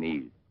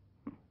Chinese.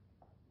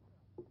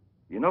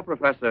 You know,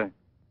 Professor,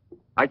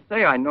 I'd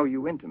say I know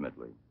you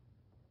intimately.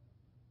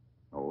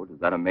 Oh, does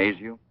that amaze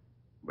you?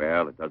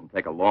 Well, it doesn't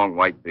take a long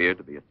white beard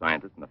to be a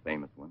scientist and a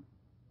famous one.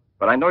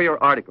 But I know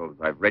your articles,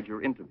 I've read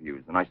your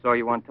interviews, and I saw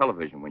you on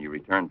television when you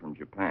returned from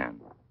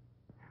Japan.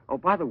 Oh,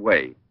 by the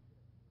way,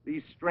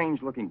 these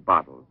strange-looking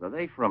bottles, are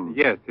they from...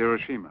 Yes,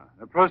 Hiroshima.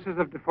 A process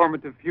of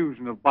deformative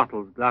fusion of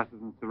bottles,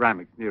 glasses, and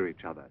ceramics near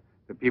each other.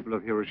 The people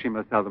of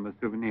Hiroshima sell them as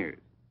souvenirs.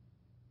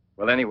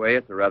 Well, anyway,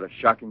 it's a rather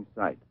shocking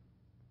sight.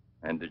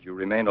 And did you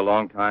remain a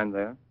long time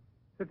there?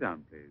 Sit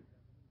down, please.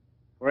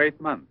 For 8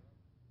 months.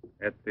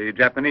 At the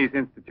Japanese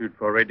Institute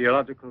for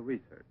Radiological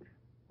Research.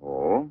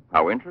 Oh,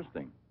 how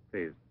interesting.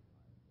 Please.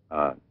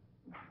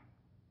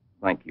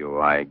 Thank you.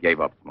 I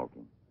gave up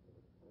smoking.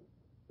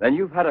 Then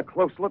you've had a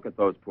close look at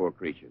those poor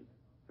creatures.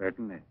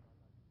 Certainly.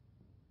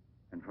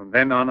 And from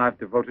then on, I've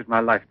devoted my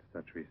life to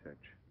such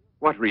research.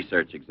 What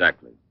research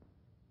exactly?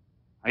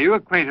 Are you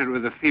acquainted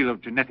with the field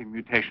of genetic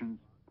mutations?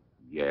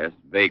 Yes,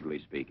 vaguely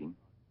speaking.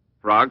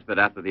 Frogs that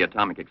after the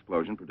atomic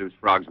explosion produce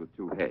frogs with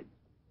 2 heads.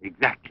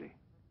 Exactly.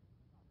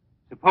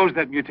 Suppose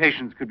that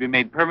mutations could be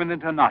made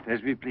permanent or not,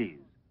 as we please.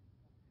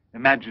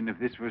 Imagine if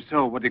this were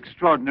so, what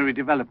extraordinary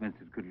developments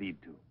it could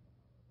lead to.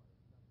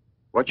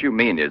 What you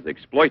mean is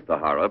exploit the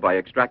horror by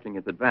extracting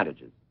its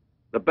advantages.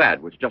 The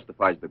bad which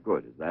justifies the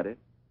good, is that it?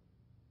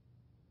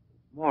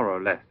 More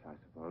or less, I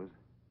suppose.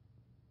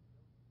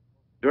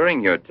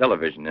 During your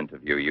television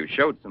interview, you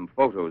showed some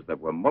photos that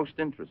were most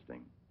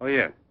interesting. Oh,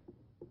 yes.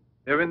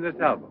 They're in this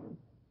album.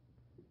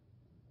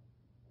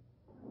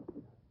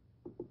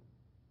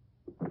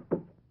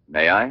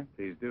 May I?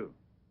 Please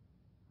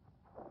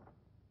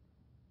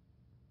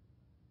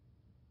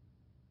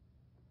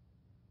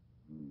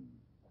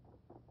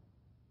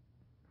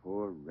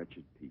Poor,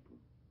 wretched people.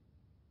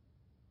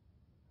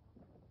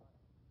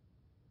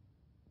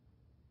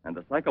 And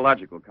the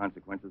psychological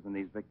consequences in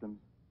these victims?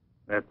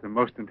 That's a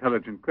most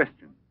intelligent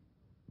question.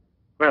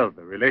 Well,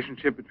 the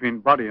relationship between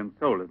body and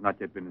soul has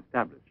not yet been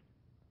established.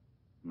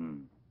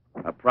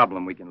 A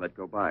problem we can let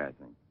go by, I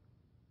think.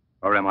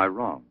 Or am I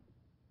wrong?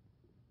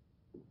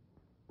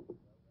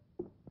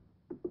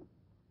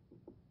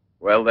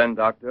 Well then,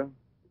 Doctor?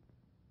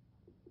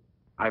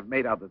 I've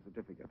made out the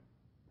certificate.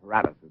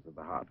 Paralysis of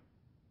the heart.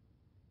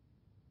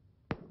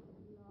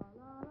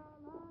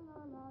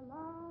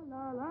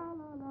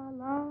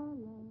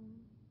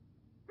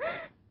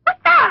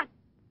 What's that?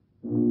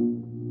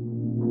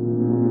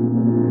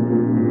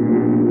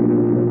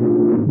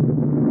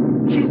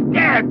 She's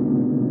dead!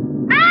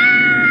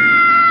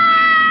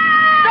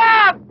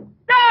 Stop!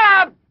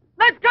 Stop!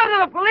 Let's go to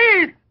the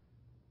police!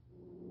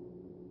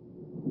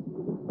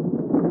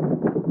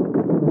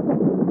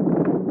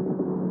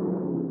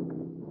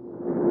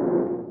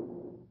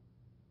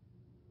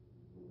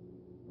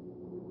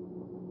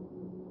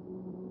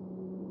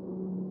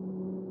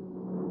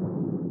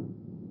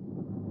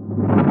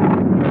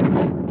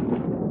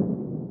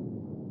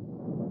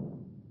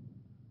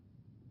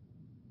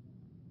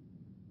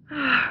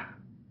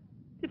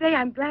 Today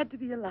I'm glad to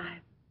be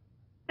alive.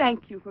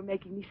 Thank you for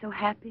making me so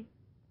happy.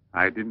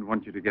 I didn't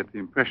want you to get the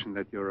impression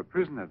that you're a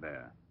prisoner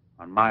there,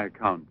 on my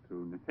account,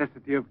 through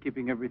necessity of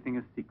keeping everything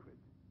a secret.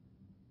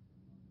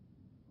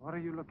 What are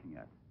you looking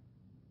at?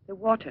 The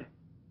water.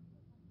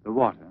 The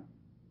water?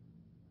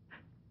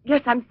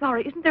 Yes, I'm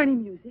sorry. Isn't there any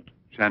music?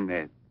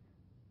 Jeanette.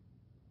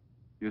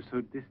 You're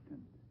so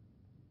distant.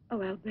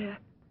 Oh, Albert,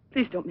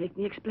 please don't make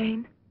me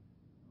explain.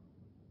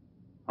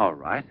 All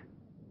right.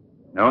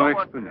 No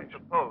explanation.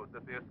 One suppose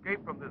that the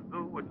escape from the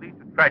zoo would lead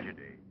to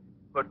tragedy.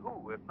 But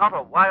who, if not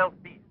a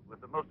wild beast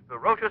with the most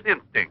ferocious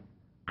instinct,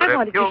 could I have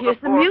wanted to killed hear the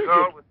some poor music.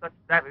 girl with such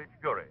savage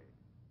fury?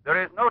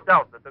 There is no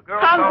doubt that the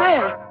girl Albert!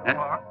 found in the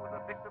park was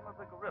a victim of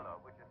the gorilla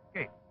which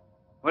escaped.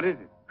 What is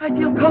it? I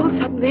feel cold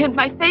suddenly, and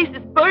my face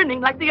is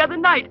burning like the other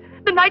night.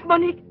 The night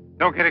Monique...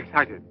 Don't get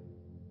excited.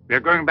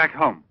 We're going back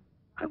home.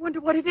 I wonder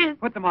what it is.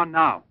 Put them on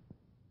now.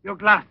 Your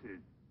glasses.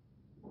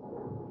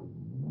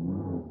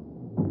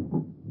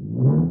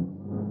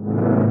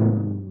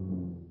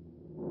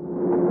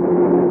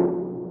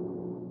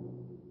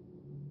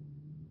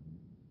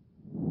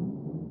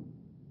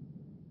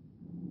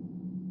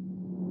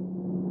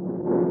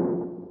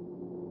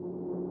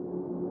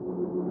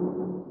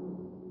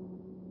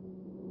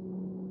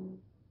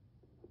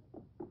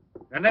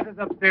 Annette is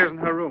upstairs in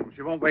her room.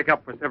 She won't wake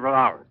up for several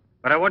hours.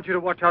 But I want you to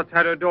watch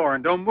outside her door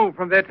and don't move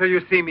from there till you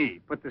see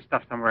me. Put this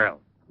stuff somewhere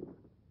else.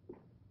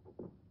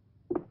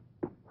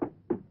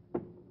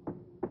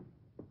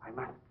 I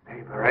must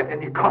save her at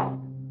any cost.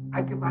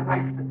 I'd give my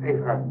life to save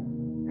her.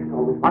 There's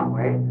always one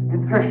way.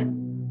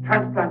 Insertion.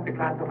 Transplant the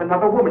glands of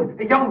another woman,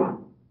 a young one.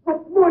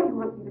 What more do you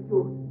want me to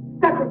do?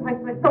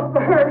 Sacrifice myself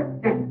for her?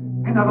 Yes,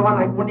 another one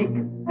like Monique.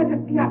 And if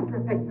the after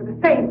effects are the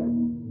same.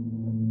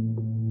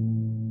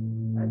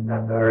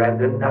 Another and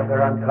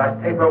another until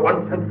I save her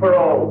once and for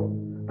all.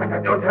 But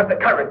I don't have the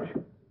courage.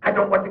 I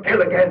don't want to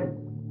kill again.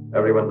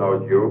 Everyone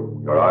knows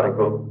you, your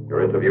articles,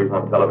 your interviews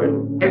on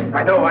television. Yes,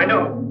 I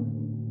know.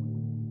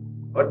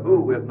 But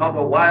who, if not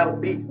a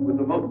wild beast with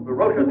the most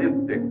ferocious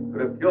instinct,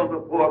 could have killed the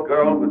poor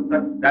girl with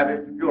such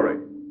savage fury?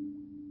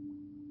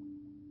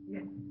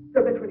 Yes,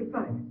 Derma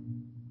 25.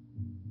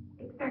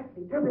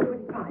 Exactly, Derma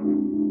 25.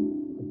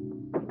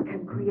 It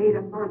can create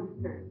a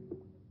monster.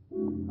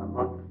 A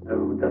monster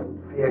who doesn't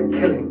fear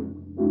killing,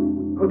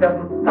 who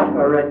doesn't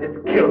suffer as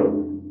it's killed.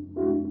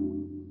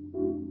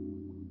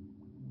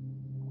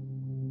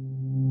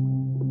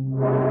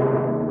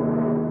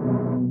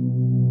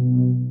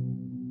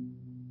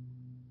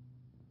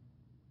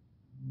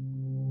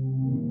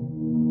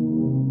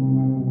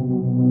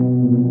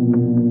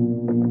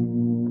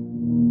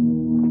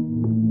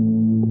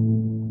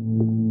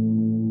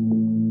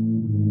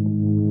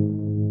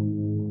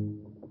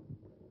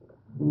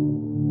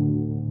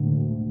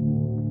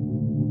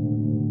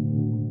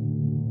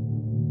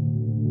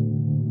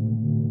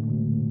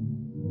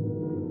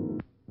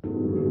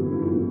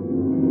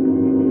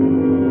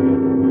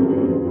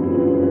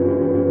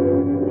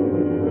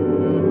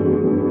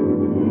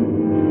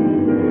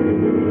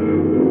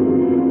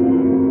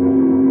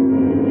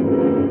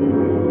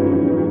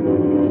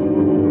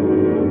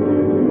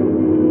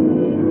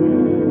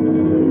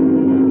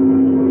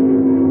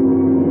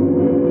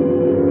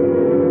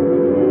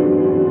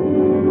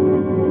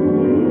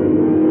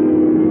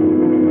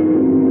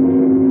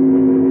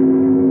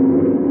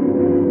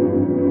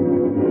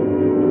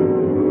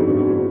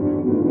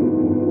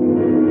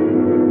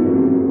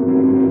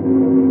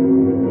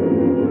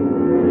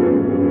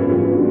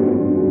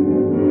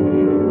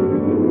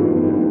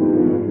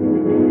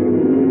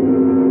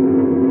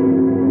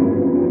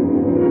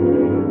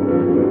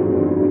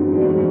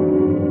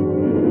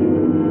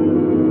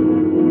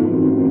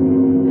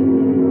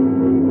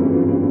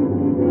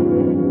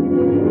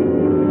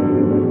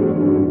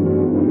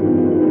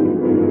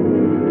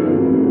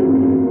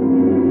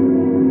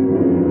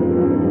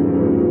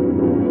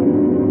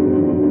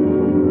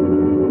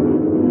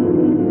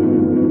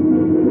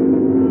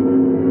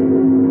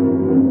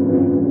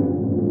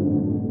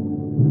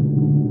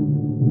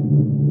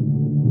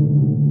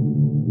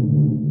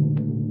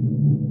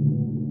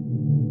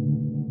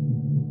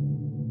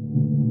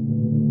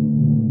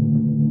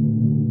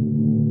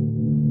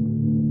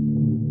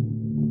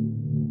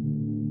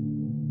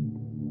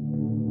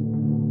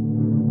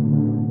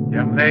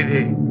 Young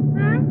lady.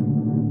 Huh?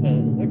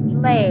 Hey, it's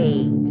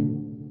late.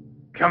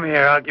 Come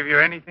here. I'll give you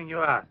anything you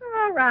ask.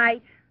 All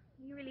right.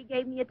 You really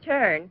gave me a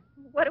turn.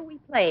 What are we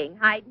playing?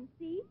 Hide and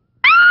seek?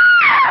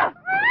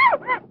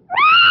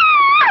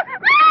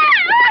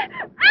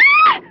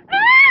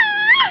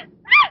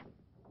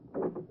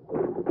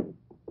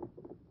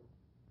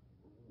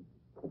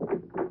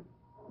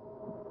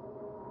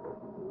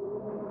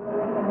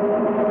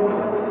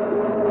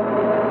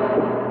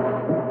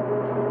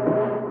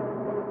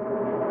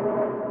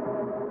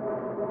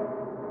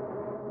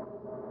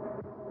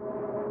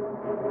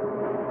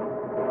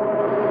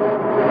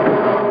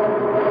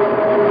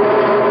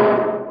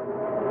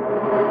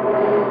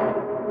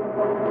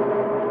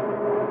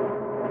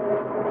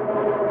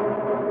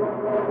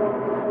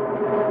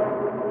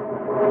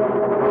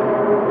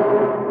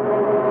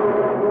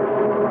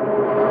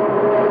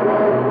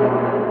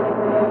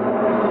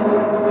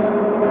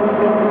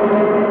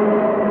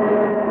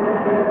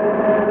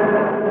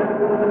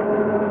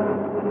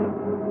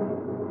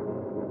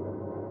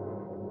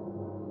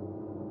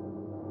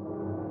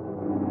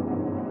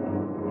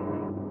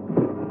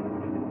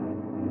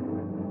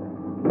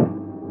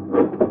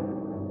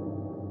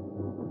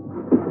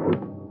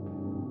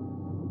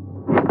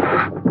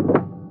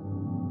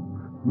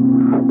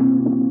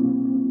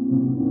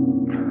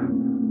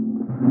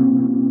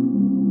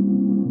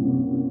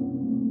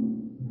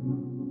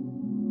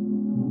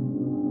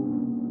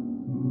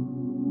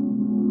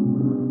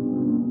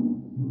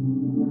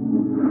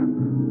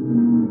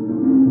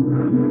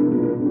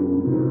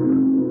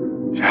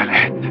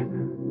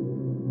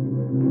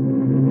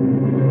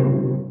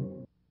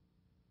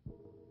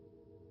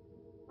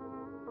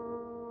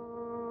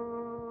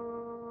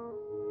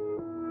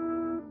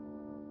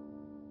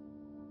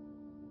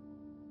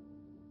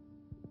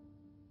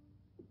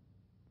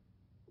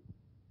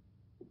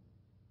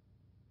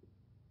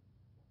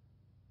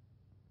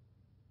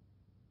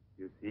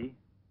 You see?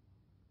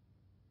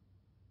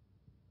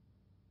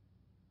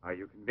 Are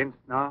you convinced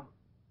now?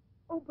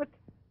 Oh, but...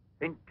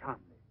 Think calmly.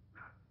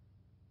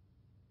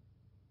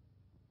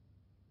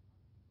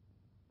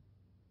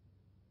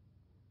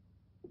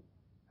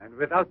 And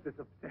without this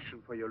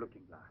obsession for your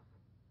looking glass.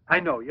 I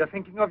know, you're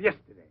thinking of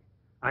yesterday.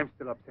 I'm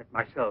still upset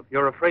myself.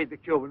 You're afraid the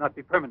cure will not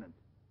be permanent.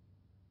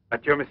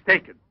 But you're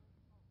mistaken.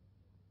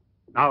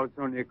 Now it's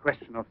only a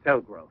question of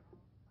cell growth.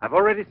 I've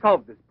already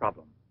solved this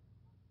problem.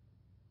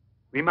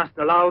 We must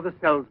allow the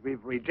cells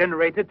we've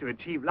regenerated to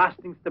achieve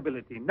lasting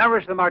stability,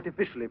 nourish them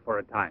artificially for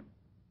a time.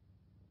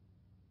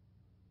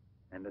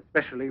 And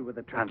especially with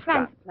a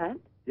transplant.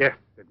 Transplant? Yes,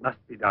 it must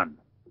be done.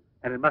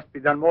 And it must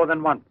be done more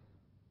than once.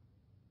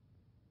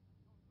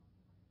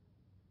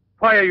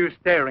 Why are you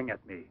staring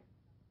at me?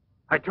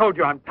 I told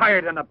you I'm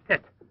tired and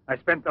upset. I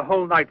spent the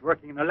whole night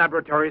working in a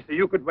laboratory so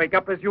you could wake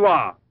up as you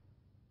are.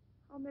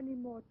 How many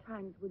more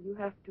times will you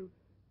have to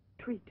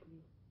treat me?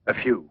 A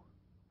few.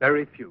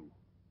 Very few.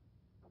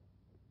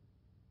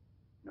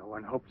 No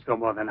one hopes so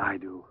more than I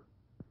do.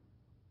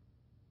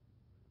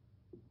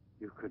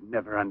 You could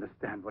never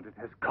understand what it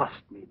has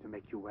cost me to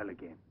make you well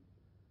again.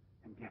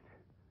 And yet,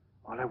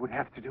 all I would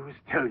have to do is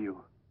tell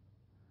you.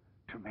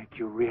 To make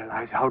you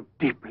realize how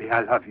deeply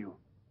I love you.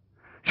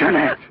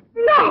 Jeanette!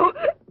 No!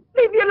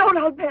 Leave me alone,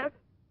 Albert.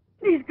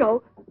 Please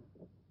go.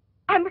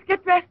 I must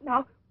get dressed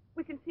now.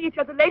 We can see each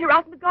other later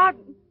out in the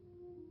garden.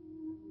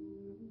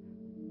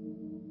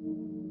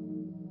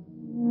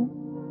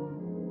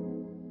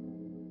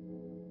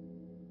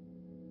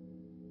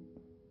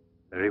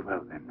 Very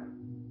well, then.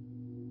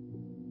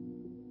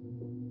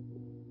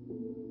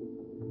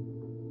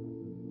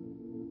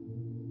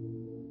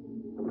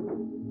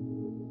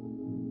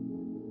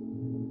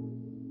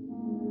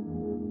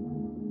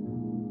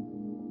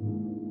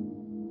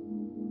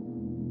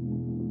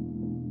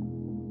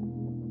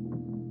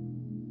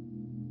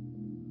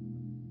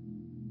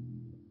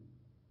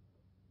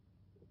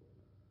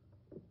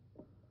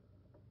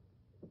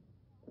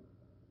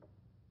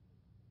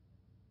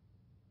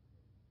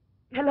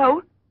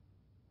 Hello?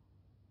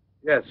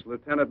 Yes,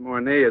 Lieutenant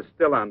Mornay is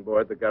still on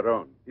board the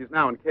Garonne. He's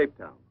now in Cape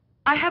Town.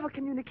 I have a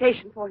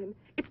communication for him.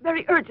 It's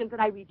very urgent that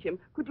I reach him.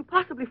 Could you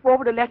possibly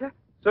forward a letter?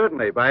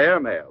 Certainly, by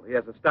airmail. He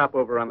has a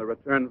stopover on the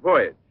return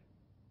voyage.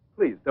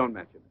 Please, don't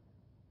mention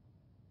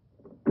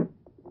it.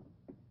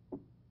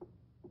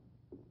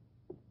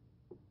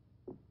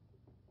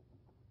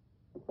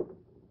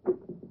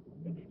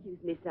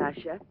 Excuse me,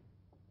 Sasha.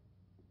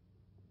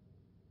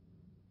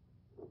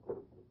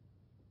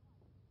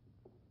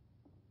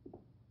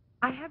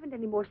 I haven't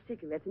any more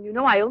cigarettes, and you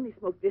know I only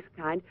smoke this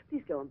kind.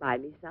 Please go and buy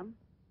me some.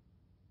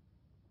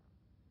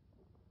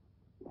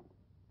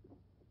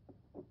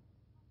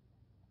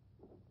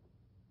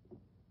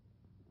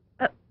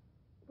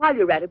 While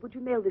you're at it, would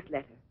you mail this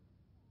letter?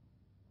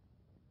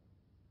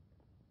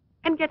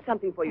 And get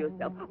something for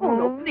yourself. Oh,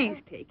 no, please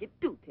take it.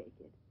 Do take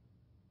it.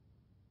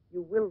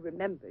 You will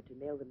remember to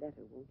mail the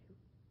letter, won't you?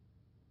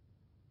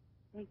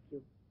 Thank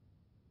you.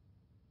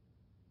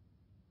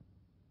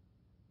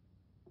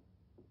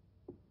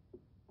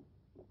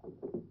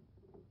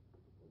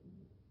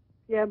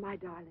 Pierre, my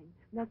darling,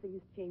 Nothing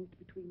has changed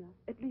between us,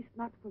 at least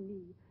not for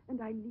me,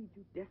 and I need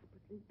you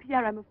desperately.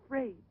 Pierre, I'm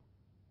afraid.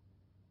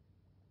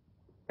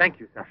 Thank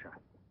you, Sasha.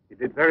 You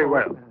did very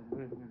well.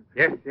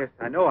 Yes,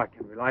 I know I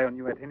can rely on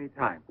you at any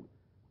time.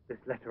 This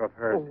letter of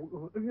hers...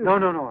 No,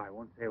 I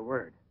won't say a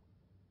word.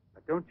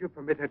 But don't you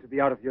permit her to be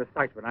out of your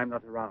sight when I'm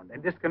not around,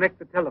 and disconnect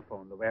the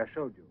telephone the way I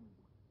showed you.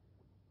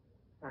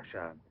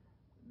 Sasha,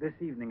 this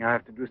evening I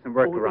have to do some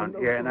work around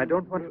here, and I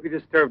don't want to be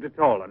disturbed at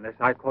all unless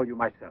I call you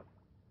myself.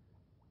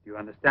 Do you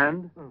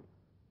understand?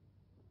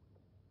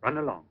 Run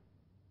along.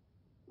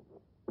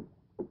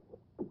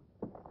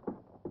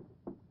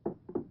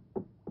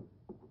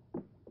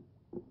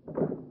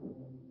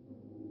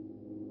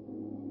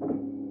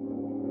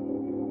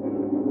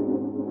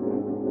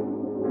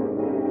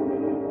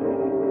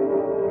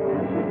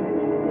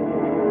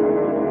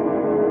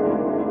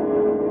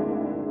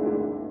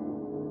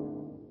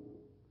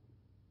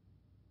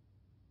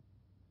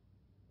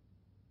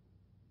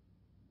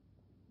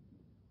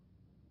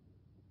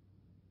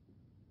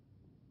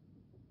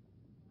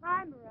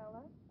 Hi,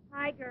 Marilla.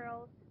 Hi,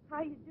 girls.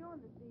 How you doing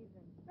this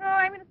evening? Oh,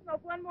 I'm going to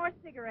smoke one more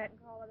cigarette and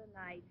call it a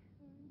night.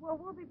 Well,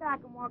 we'll be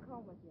back and walk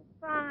home with you.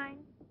 Fine.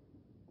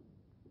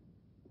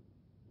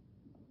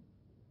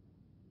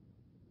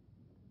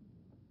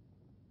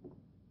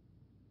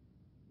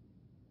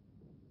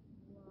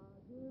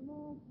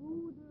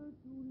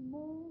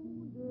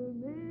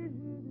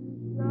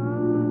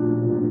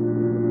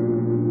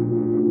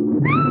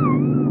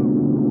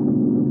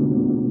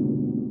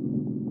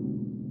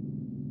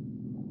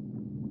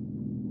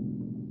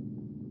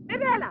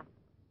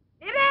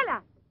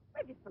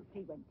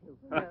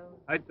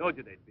 I told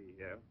you they'd be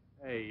here.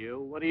 Hey, you.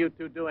 What are you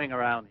two doing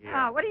around here?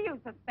 Oh, what do you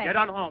suspect? Get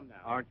on home now.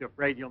 Aren't you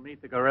afraid you'll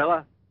meet the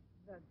gorilla?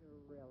 The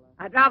gorilla.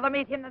 I'd rather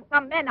meet him than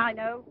some men I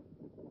know.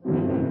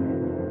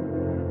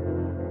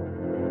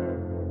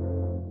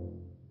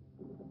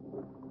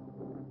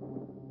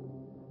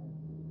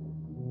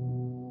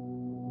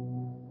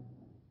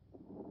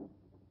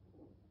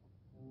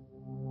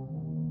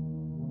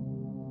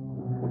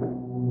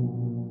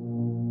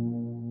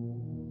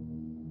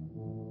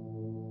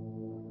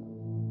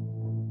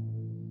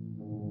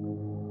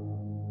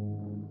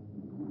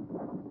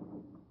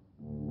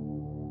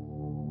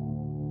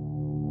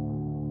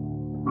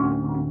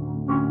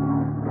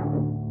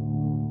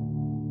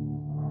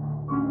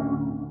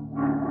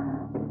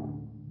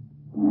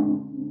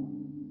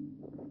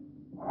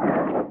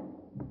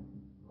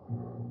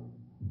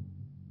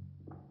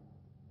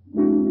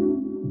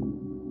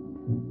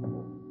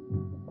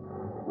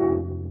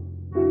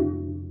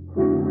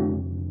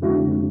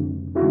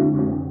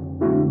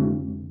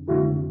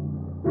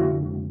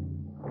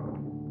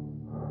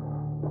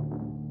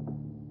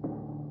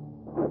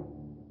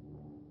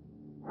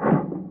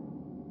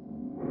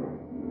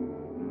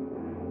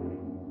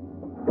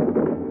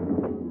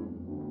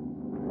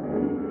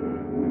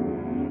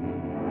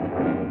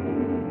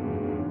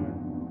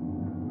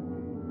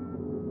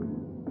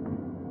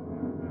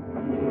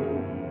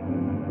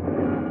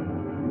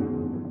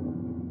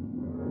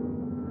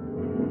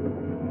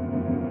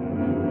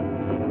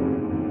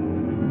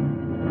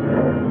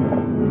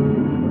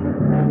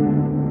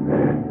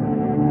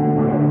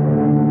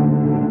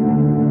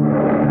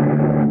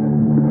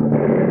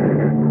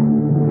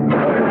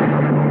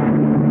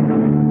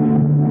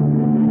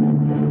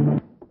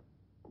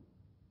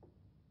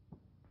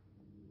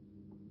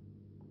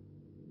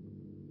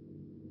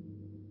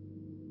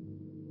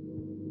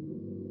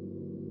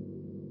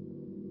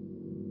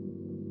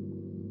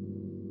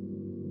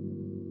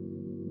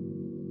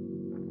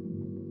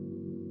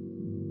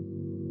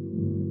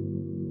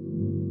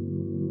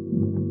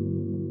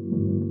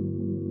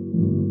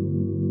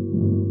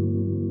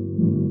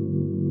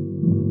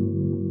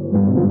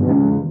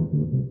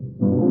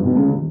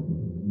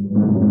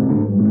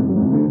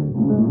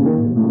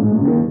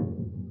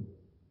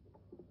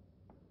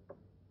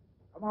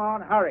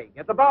 Hurry,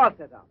 get the bar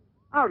set up.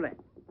 Arlen,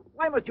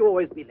 why must you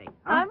always be late?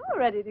 Huh? I'm all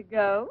ready to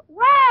go.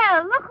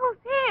 Well, look who's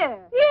here.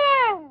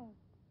 Yeah.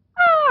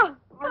 Oh,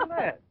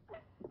 Arlen.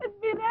 It's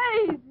been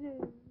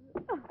ages.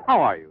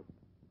 How are you?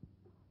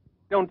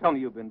 Don't tell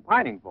me you've been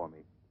pining for me.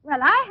 Well,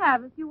 I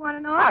have, if you want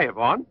to know. Hi,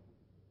 Yvonne.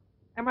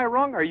 Am I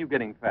wrong, or are you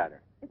getting fatter?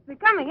 It's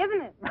becoming,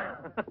 isn't it?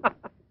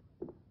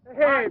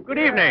 Hey, good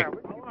evening.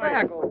 Welcome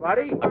back, old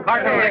buddy. A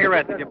carton of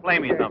cigarettes if you play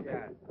me something.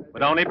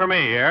 But only for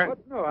me here.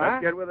 What's new, huh?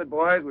 Let's get with it,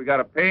 boys. We got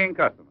a paying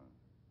customer.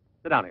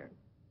 Sit down here.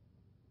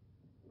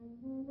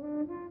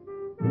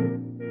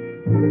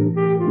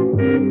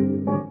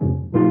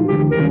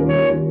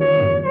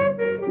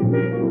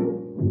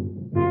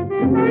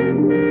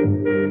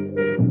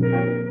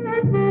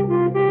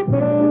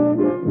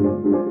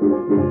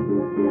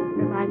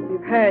 Reminds me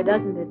of her,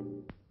 doesn't it?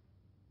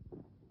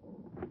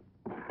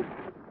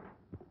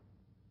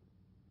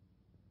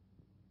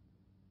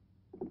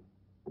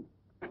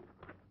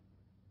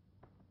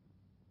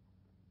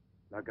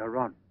 La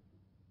Garonne.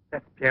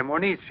 That's Pierre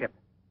Morny's ship.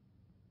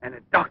 And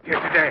it docked here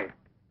today.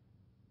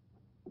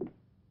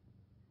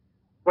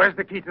 Where's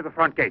the key to the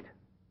front gate?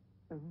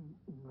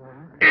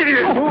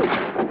 Idiot!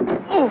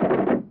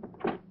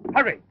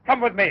 Hurry,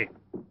 come with me.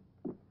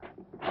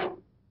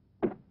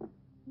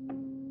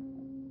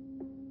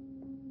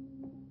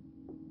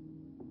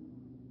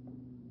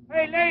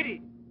 Hey,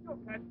 lady, you'll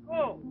catch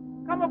cold.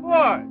 Come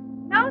aboard.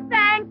 No,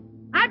 thanks.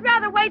 I'd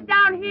rather wait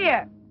down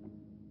here.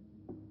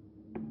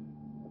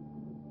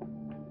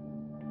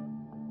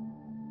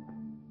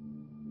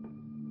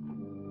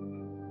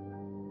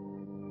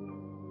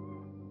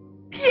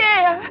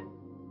 Pierre!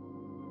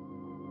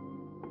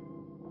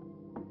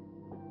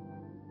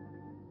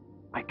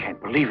 I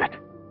can't believe it.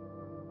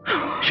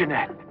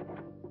 Jeanette.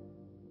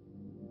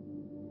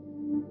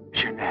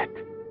 Jeanette.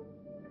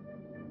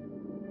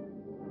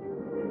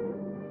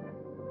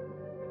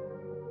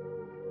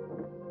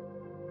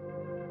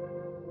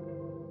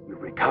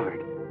 You've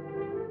recovered.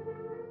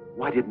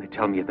 Why didn't they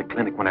tell me at the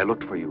clinic when I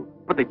looked for you?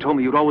 But they told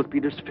me you'd always be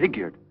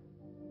disfigured.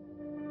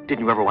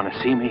 Didn't you ever want to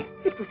see me?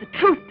 It was the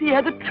truth,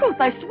 Pierre, the truth,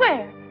 I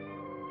swear.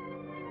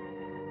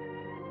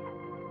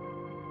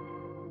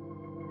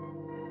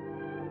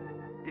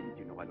 Didn't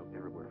you know I looked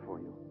everywhere for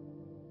you?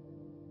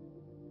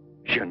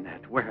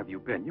 Jeanette, where have you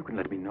been? You can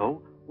let me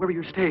know. Where are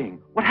you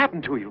staying? What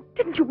happened to you?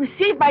 Didn't you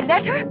receive my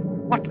letter?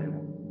 What letter?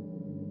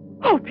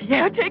 Oh,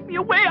 Pierre, take me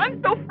away.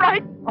 I'm so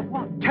frightened. Of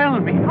what? Tell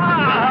me. There's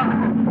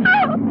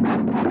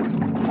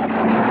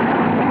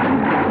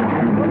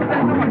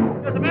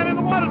a man in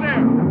the water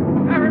there.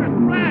 I heard a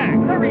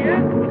flag. There he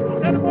is.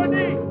 Lieutenant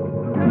Bourdie.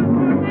 Lieutenant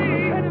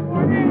Bourdie. Lieutenant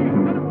Bourdie.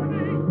 Lieutenant Bourdie.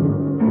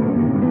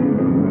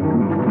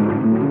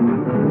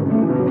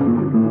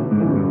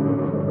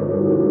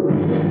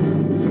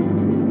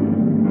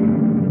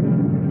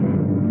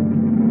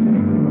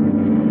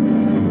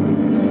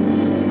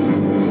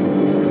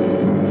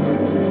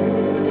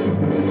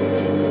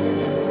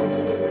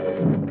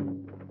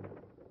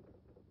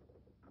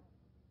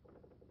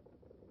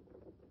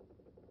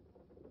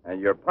 And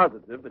you're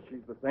positive that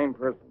she's the same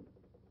person?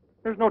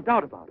 There's no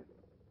doubt about it.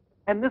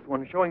 And this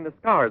one showing the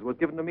scars was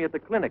given to me at the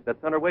clinic that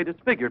sent her away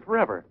disfigured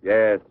forever.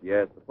 Yes,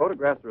 yes. The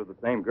photographs are of the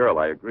same girl,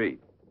 I agree.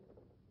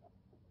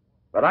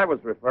 But I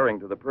was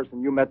referring to the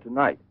person you met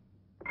tonight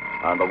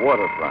on the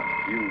waterfront.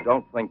 You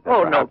don't think that...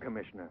 Oh, perhaps... no,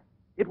 Commissioner.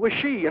 It was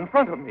she in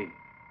front of me.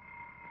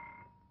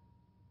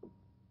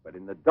 But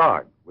in the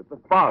dark, with the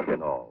fog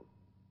and all.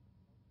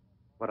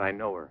 But I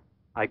know her.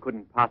 I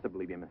couldn't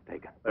possibly be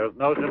mistaken. There's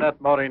no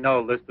Jeanette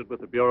Morino listed with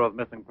the Bureau of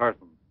Missing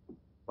Persons.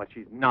 But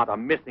she's not a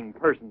missing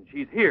person.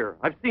 She's here.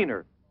 I've seen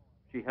her.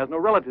 She has no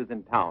relatives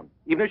in town,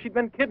 even if she'd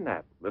been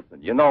kidnapped.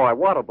 Listen, you know, I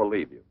want to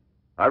believe you.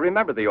 I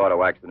remember the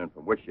auto accident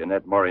from which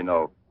Jeanette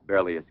Morino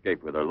barely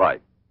escaped with her life.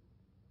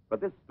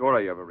 But this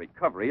story of a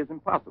recovery is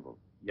impossible.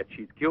 Yet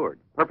she's cured,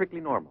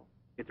 perfectly normal.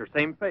 It's her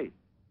same face.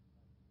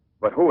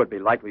 But who would be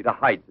likely to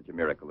hide such a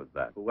miracle as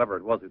that? Whoever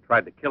it was who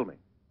tried to kill me.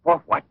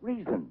 For what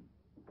reason?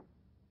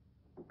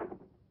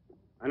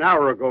 An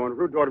hour ago in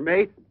Rue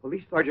Dormay,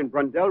 Police Sergeant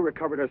Brundell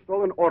recovered a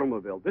stolen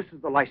automobile. This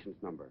is the license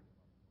number.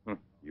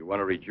 You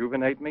want to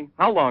rejuvenate me?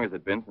 How long has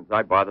it been since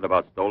I bothered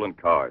about stolen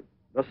cars?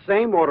 The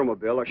same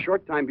automobile, a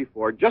short time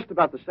before, just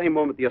about the same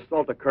moment the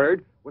assault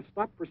occurred, was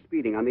stopped for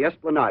speeding on the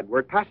Esplanade,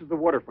 where it passes the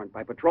waterfront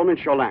by Patrolman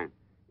Cholin.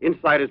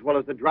 Inside, as well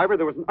as the driver,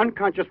 there was an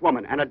unconscious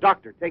woman and a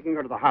doctor taking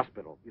her to the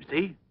hospital. You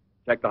see?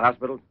 Check the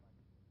hospitals?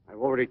 I've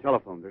already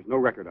telephoned. There's no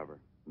record of her.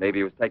 Maybe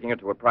he was taking her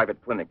to a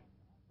private clinic.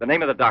 The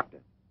name of the doctor?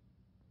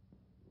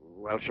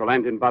 Well,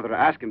 Cholin didn't bother to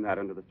ask him that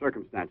under the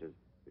circumstances.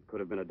 It could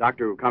have been a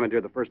doctor who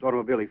commandeered the first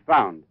automobile he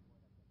found.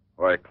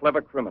 Or a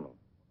clever criminal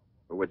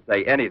who would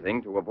say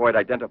anything to avoid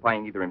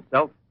identifying either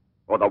himself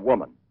or the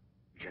woman.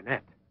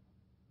 Jeanette.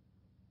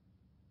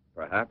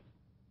 Perhaps.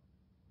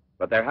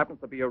 But there happens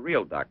to be a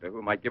real doctor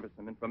who might give us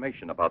some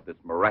information about this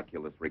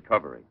miraculous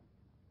recovery.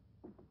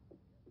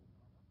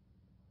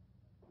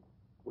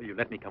 Will you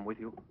let me come with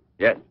you?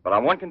 Yes, but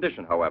on one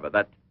condition, however,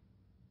 that...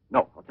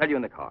 No, I'll tell you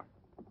in the car.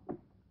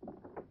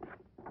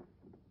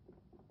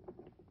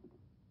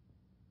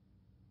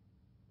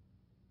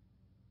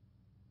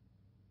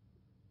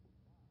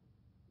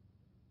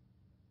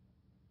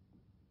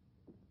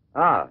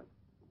 Ah,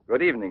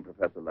 good evening,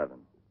 Professor Levin.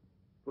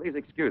 Please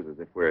excuse us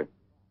if we're...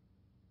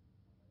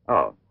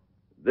 Oh,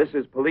 this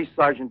is Police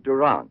Sergeant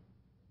Durand.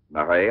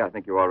 Marais, I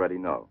think you already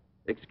know.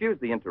 Excuse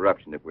the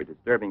interruption if we're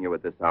disturbing you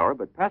at this hour,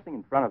 but passing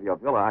in front of your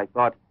villa, I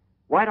thought,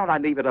 why don't I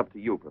leave it up to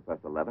you,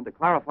 Professor Levin, to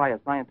clarify a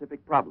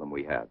scientific problem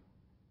we had?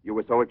 You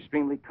were so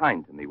extremely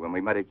kind to me when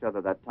we met each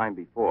other that time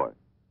before,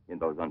 in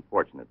those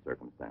unfortunate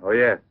circumstances. Oh,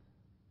 yes.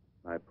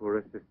 My poor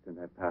assistant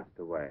had passed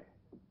away.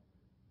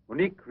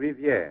 Monique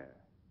Riviere.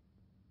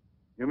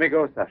 You may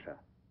go, Sasha.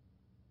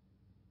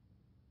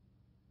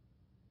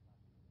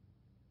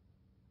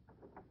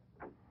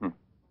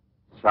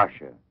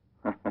 Sasha.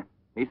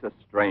 He's a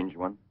strange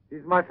one.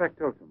 He's my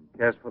factotum.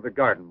 Cares for the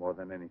garden more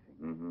than anything.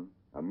 Mm-hmm.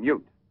 A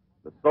mute.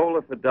 The soul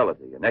of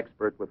fidelity, an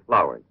expert with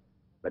flowers.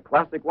 The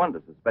classic one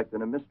to suspect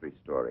in a mystery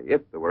story,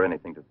 if there were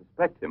anything to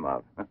suspect him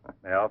of.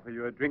 May I offer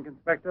you a drink,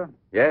 Inspector?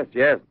 Yes,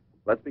 yes.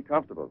 Let's be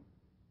comfortable.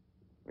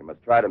 We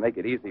must try to make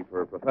it easy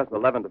for Professor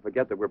Levin to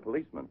forget that we're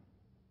policemen.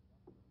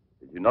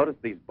 Did you notice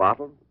these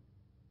bottles?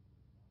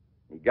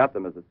 He got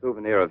them as a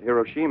souvenir of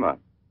Hiroshima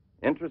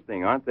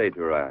Interesting, aren't they,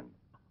 Durand?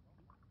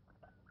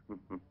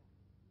 You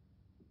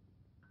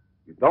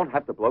don't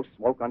have to blow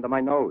smoke under my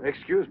nose.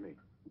 Excuse me.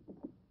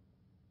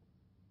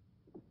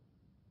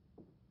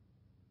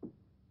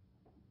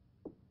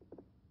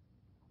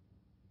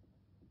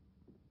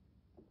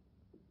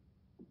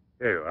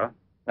 Here you are.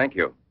 Thank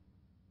you.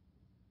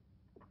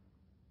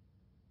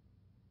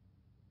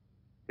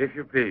 If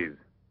you please.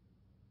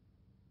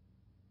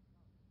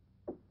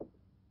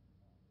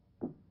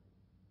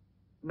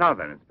 Now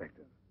then,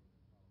 Inspector.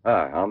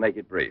 I'll make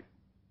it brief.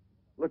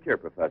 Look here,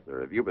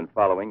 Professor. Have you been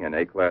following in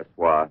éclair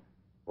soir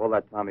all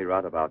that Tommy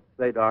rot about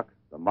Seddok,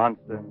 the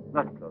monster?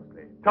 Not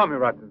closely. Tommy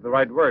rot is the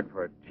right word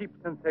for it. Cheap,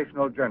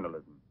 sensational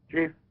journalism.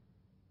 Chief?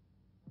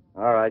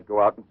 All right,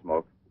 go out and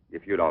smoke.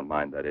 If you don't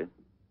mind, that is.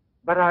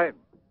 But I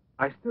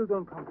still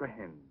don't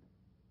comprehend.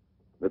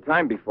 The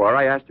time before,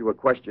 I asked you a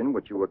question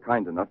which you were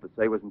kind enough to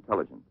say was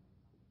intelligent.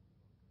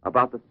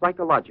 About the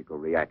psychological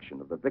reaction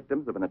of the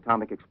victims of an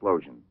atomic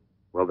explosion.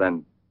 Well,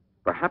 then,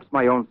 perhaps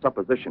my own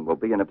supposition will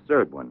be an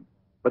absurd one.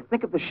 But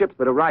think of the ships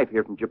that arrive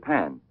here from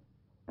Japan.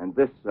 And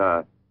this,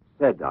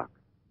 Seddok.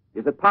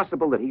 Is it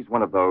possible that he's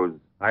one of those?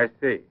 I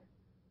see.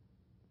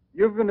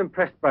 You've been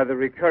impressed by the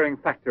recurring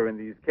factor in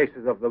these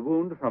cases of the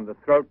wound from the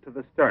throat to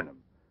the sternum.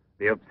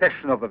 The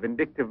obsession of a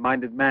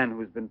vindictive-minded man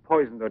who's been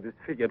poisoned or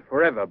disfigured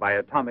forever by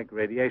atomic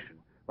radiation.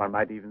 One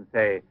might even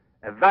say,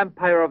 a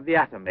vampire of the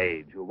atom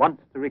age who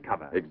wants to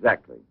recover.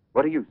 Exactly.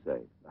 What do you say?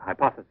 The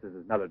hypothesis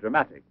is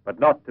melodramatic, but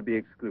not to be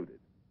excluded.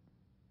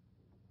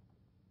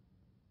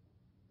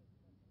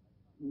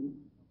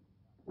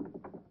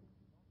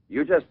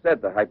 You just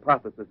said the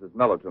hypothesis is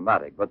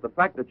melodramatic, but the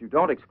fact that you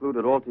don't exclude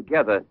it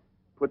altogether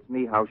puts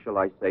me, how shall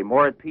I say,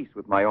 more at peace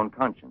with my own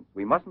conscience.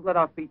 We mustn't let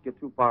our feet get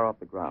too far off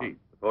the ground. Chief,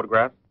 the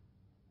photographs?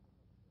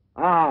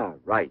 Ah,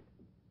 right.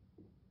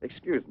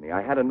 Excuse me,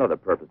 I had another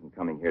purpose in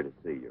coming here to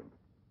see you.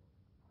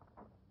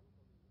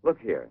 Look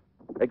here.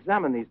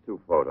 Examine these two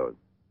photos.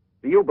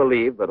 Do you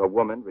believe that a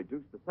woman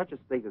reduced to such a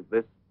state as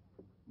this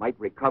might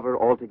recover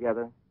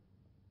altogether?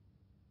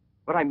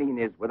 What I mean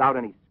is without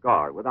any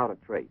scar, without a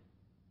trace.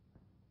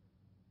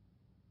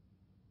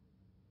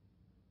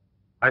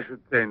 I should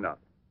say not.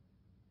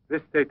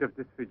 This state of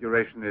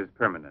disfiguration is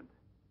permanent.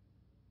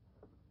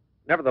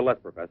 Nevertheless,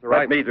 Professor,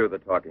 Let me do the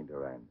talking,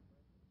 Durand.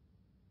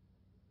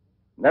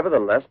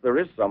 Nevertheless, there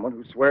is someone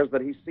who swears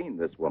that he's seen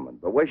this woman,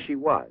 the way she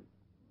was.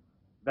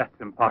 That's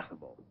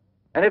impossible.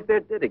 And if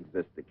there did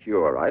exist a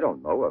cure, I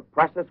don't know, a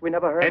process we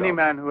never heard of. Any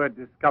man who had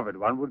discovered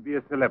one would be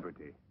a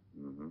celebrity.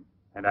 Mm-hmm.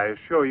 And I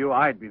assure you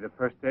I'd be the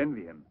first to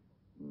envy him.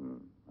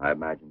 I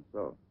imagine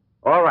so.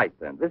 All right,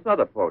 then. This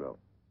other photo,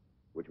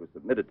 which was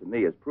submitted to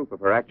me as proof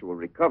of her actual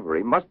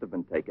recovery, must have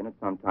been taken at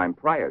some time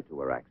prior to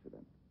her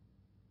accident.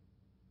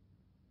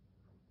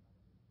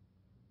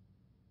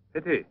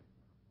 Pity.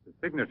 The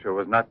signature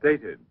was not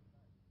dated.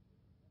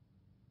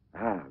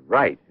 Ah,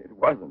 right. It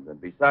wasn't.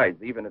 And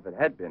besides, even if it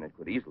had been, it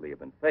could easily have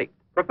been faked.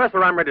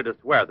 Professor, I'm ready to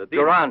swear that these...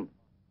 Durand!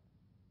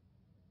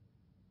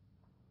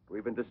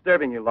 We've been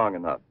disturbing you long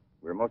enough.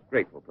 We're most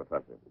grateful,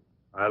 Professor.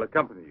 I'll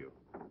accompany you.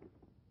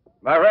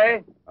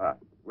 Murray!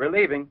 We're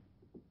leaving.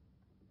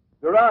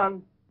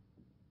 Durand!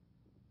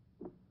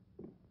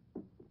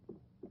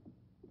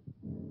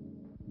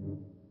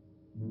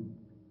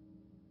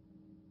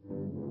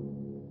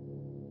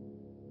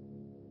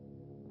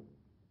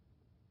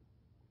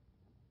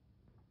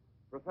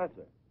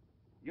 Professor,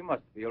 you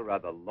must feel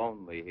rather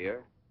lonely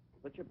here.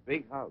 Such a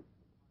big house.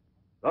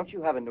 Don't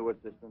you have a new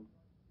assistant?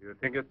 You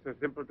think it's so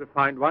simple to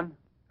find one?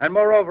 And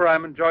moreover,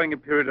 I'm enjoying a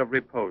period of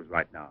repose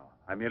right now.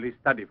 I merely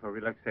study for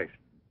relaxation.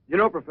 You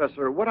know,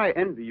 Professor, what I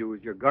envy you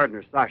is your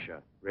gardener,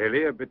 Sasha.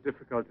 Really? A bit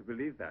difficult to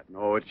believe that.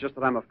 No, it's just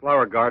that I'm a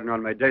flower gardener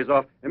on my days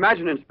off.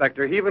 Imagine,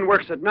 Inspector, he even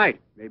works at night.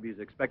 Maybe he's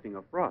expecting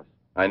a frost.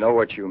 I know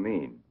what you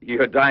mean.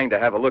 You're dying to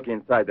have a look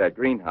inside that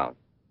greenhouse.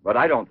 But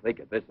I don't think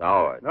at this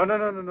hour.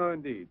 No,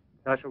 indeed.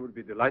 Sasha would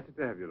be delighted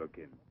to have you look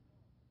in.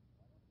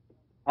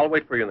 I'll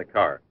wait for you in the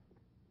car.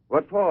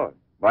 What for?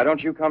 Why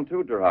don't you come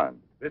too, Durand?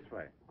 This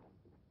way.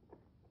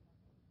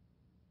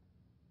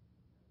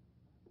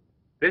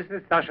 This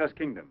is Sasha's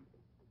kingdom.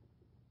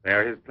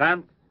 There are his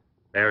plants,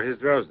 there are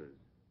his roses.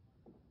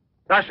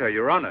 Sasha,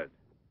 you're honored.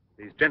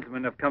 These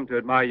gentlemen have come to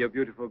admire your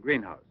beautiful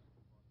greenhouse.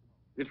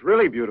 It's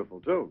really beautiful,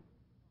 too.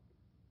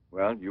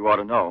 Well, you ought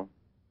to know.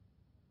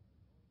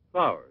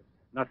 Flowers,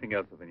 nothing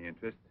else of any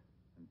interest.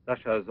 And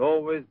Sasha's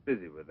always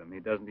busy with them. He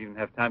doesn't even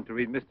have time to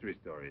read mystery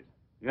stories.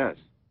 Yes,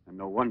 and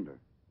no wonder.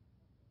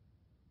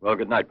 Well,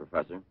 good night,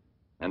 Professor.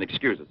 And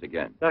excuse us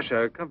again.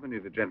 Sasha, accompany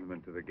the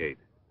gentleman to the gate.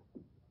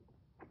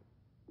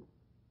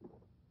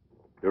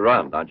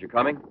 Durand, aren't you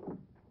coming?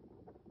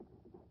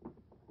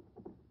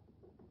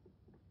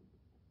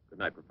 Good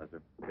night,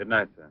 Professor. Good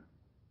night, sir.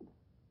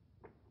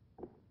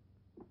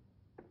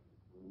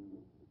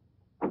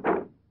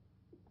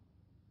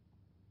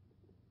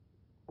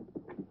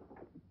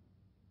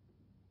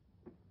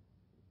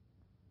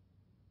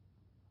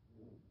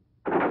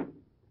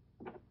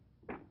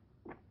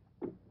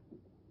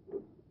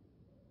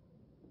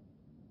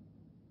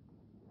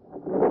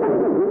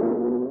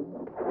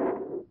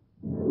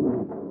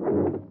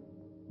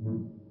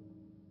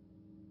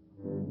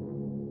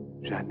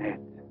 Jeanette.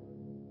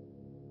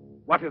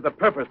 What is the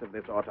purpose of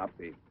this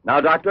autopsy?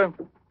 Now, Doctor,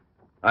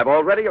 I've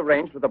already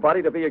arranged for the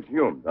body to be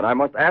exhumed, and I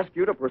must ask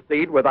you to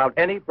proceed without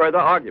any further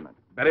argument.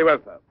 Very well,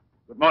 sir.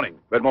 Good morning.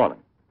 Good morning.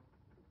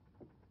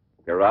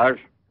 Garage,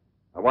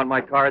 I want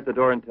my car at the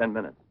door in 10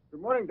 minutes.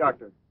 Good morning,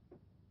 Doctor.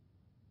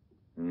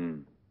 Hmm.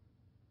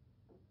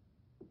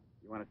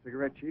 You want a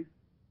cigarette, Chief?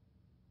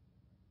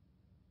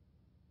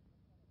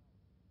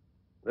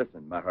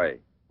 Listen, Marais,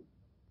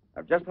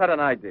 I've just had an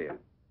idea.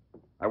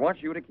 I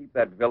want you to keep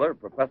that villa of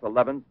Professor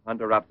Levin's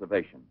under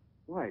observation.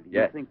 Why? Do you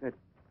Yes. think that...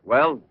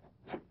 Well,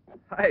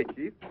 Hi,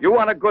 Chief. you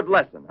want a good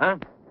lesson, huh?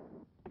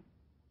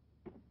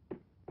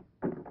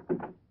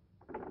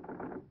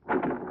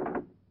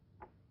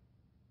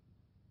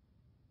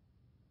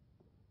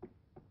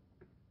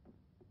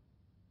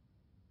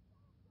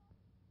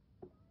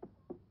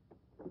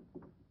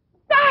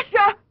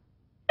 Sasha!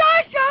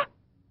 Sasha!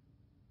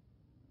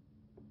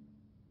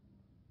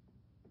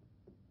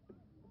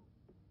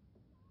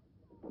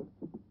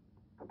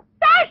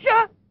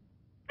 Sasha!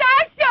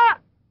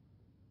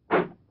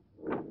 Sasha!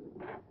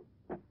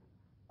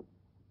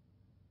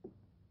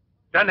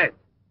 Janet!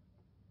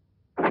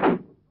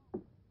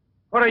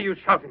 What are you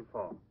shouting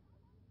for?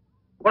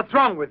 What's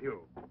wrong with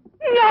you?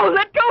 No,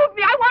 let go of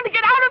me. I want to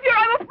get out of here.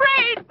 I'm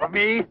afraid. Of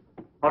me?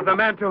 Of the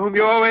man to whom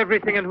you owe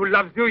everything and who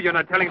loves you? You're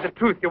not telling the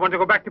truth. You want to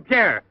go back to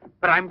Pierre.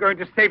 But I'm going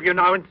to save you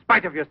now in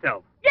spite of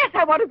yourself. Yes,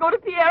 I want to go to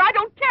Pierre. I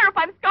don't care if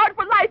I'm scarred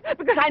for life,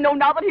 because I know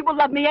now that he will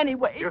love me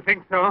anyway. You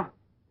think so?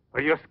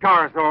 Well, your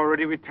scars are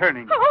already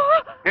returning.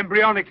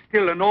 Embryonic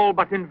still and all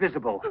but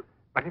invisible.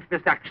 But if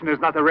this action is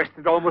not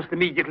arrested almost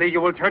immediately,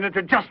 you will turn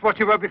into just what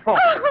you were before.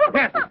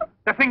 Yes,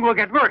 the thing will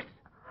get worse.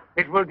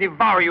 It will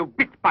devour you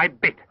bit by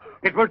bit.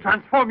 It will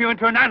transform you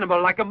into an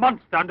animal like a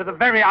monster under the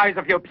very eyes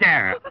of your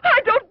Pierre.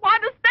 I don't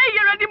want to stay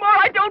here anymore.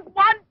 I don't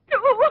want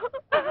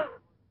to.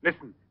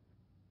 Listen.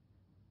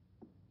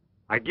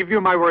 I give you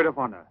my word of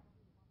honor.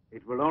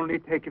 It will only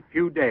take a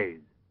few days,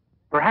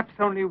 perhaps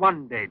only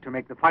one day, to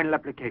make the final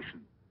application.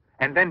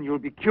 And then you'll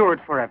be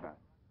cured forever,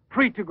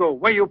 free to go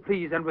where you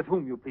please and with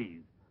whom you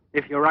please.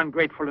 If you're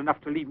ungrateful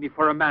enough to leave me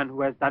for a man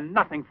who has done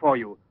nothing for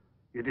you,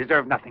 you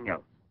deserve nothing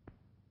else.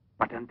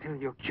 But until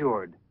you're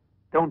cured,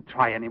 don't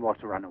try any more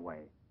to run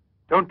away.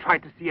 Don't try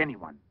to see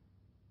anyone.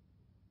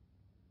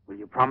 Will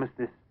you promise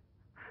this?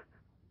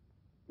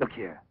 Look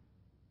here.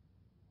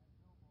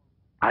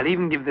 I'll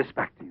even give this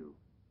back to you.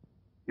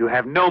 You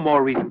have no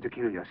more reason to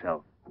kill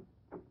yourself.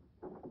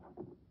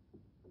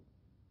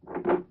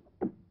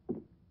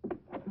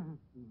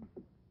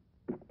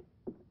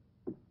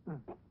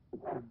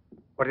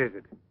 What is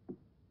it?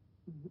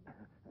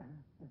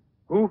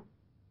 Who?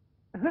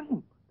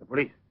 The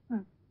police.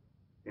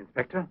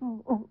 Inspector?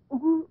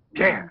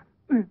 Pierre.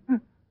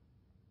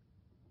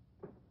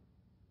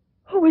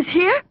 Who is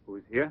here? Who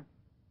is here?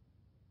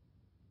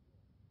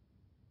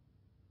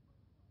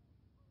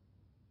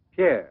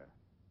 Pierre.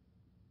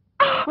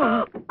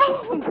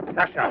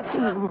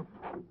 Sasha.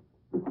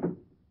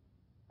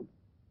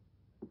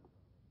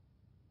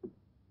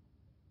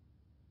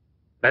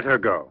 Let her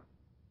go.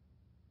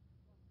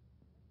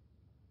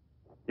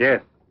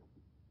 Yes.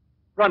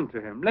 Run to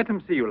him. Let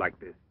him see you like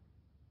this.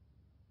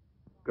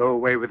 Go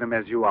away with him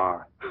as you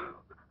are.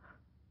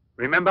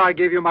 Remember, I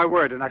gave you my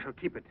word, and I shall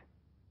keep it.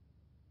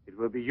 It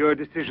will be your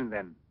decision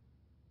then.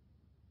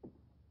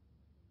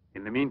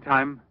 In the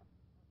meantime,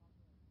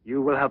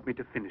 you will help me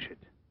to finish it.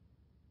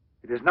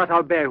 It is not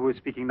Albert who is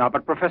speaking now,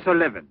 but Professor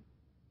Levin.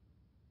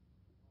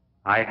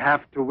 I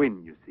have to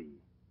win, you see.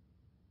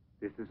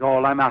 This is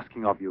all I'm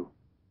asking of you.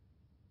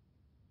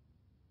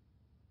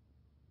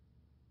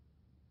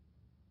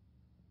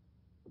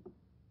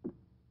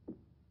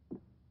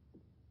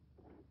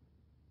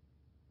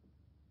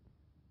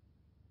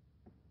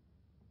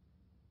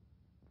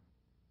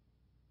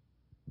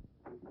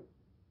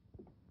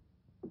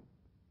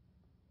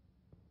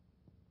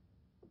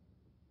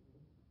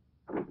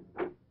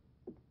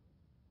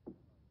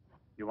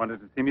 You wanted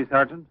to see me,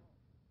 Sergeant?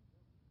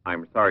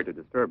 I'm sorry to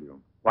disturb you.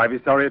 Why be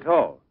sorry at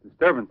all?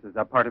 Disturbances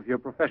are part of your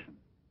profession.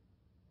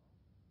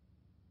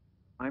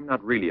 I'm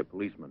not really a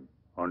policeman.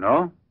 Oh,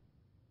 no?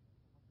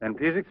 Then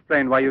please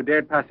explain why you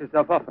dared pass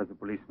yourself off as a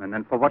policeman,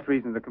 and for what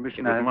reason the It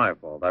commissioner... was my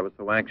fault. I was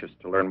so anxious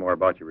to learn more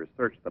about your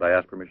research that I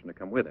asked permission to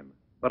come with him.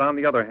 But on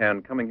the other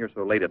hand, coming here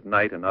so late at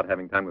night and not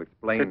having time to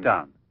explain... Sit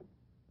down.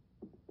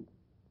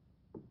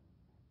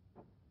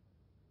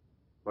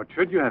 What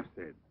should you have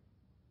said?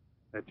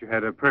 That you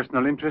had a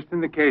personal interest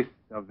in the case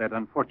of that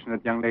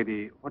unfortunate young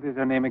lady. What is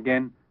her name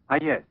again? Ah,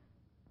 yes.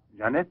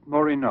 Jeanette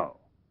Moreau.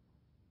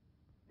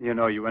 You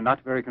know, you were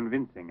not very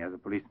convincing as a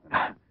policeman.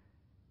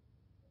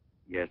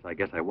 Yes, I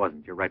guess I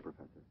wasn't. You're right,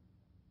 Professor.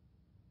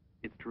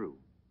 It's true.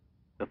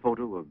 The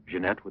photo of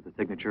Jeanette with the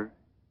signature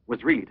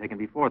was really taken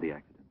before the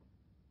accident.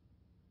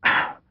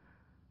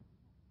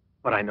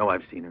 But I know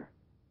I've seen her.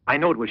 I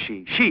know it was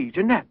she,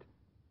 Jeanette.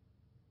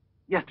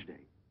 Yesterday,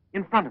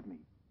 in front of me.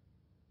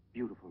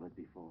 Beautiful as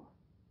before.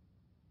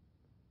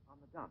 On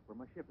the dock where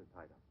my ship is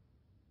tied up.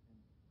 And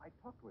I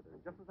talked with her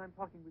just as I'm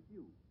talking with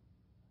you.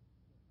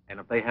 And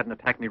if they hadn't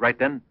attacked me right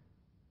then,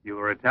 You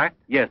were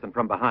attacked? Yes, and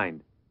from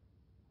behind.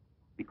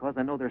 Because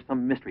I know there's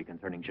some mystery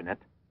concerning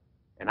Jeanette,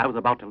 and I was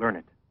about to learn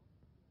it.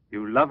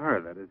 You love her,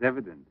 that is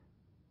evident.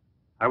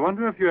 I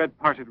wonder if you had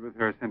parted with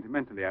her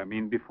sentimentally, I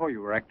mean, before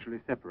you were actually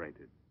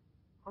separated.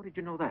 How did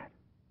you know that?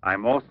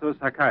 I'm also a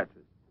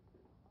psychiatrist.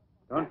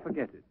 Don't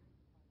forget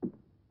it.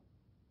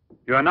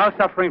 You are now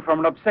suffering from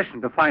an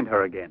obsession to find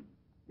her again.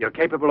 You're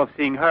capable of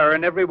seeing her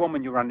and every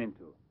woman you run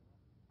into.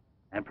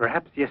 And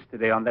perhaps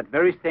yesterday on that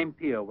very same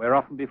pier where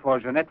often before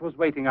Jeanette was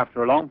waiting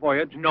after a long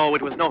voyage... No,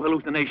 it was no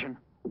hallucination.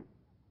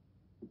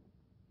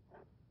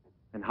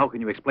 And how can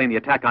you explain the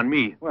attack on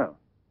me? Well,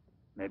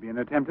 maybe an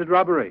attempted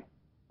robbery.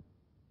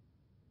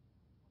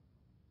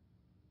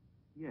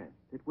 Yes,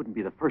 it wouldn't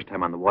be the first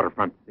time on the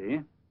waterfront.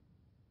 See?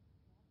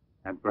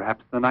 And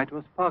perhaps the night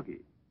was foggy.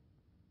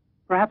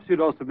 Perhaps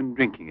you'd also been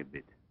drinking a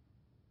bit.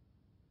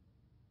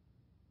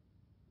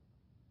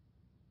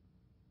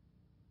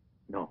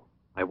 No,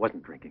 I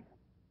wasn't drinking.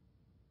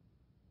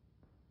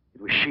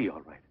 It was she,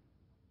 all right.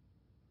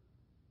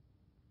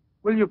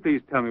 Will you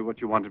please tell me what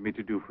you wanted me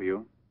to do for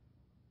you?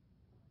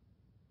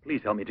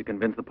 Please help me to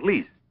convince the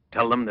police.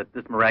 Tell them that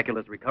this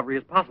miraculous recovery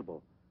is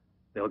possible.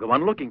 They'll go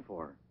on looking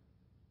for her.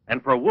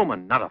 And for a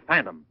woman, not a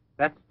phantom.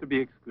 That's to be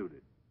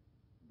excluded.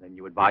 Then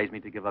you advise me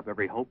to give up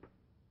every hope?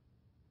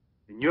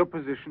 In your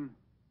position,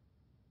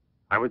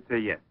 I would say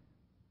yes.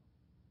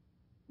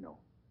 No.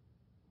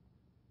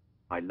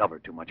 I love her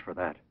too much for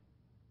that.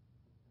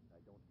 And I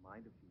don't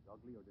mind if she's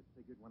ugly or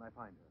disfigured when I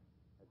find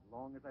her, as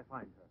long as I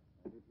find her.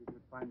 And if you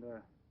could find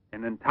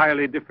an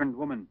entirely different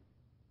woman.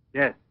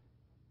 Yes.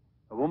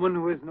 A woman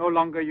who is no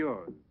longer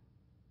yours.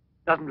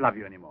 Doesn't love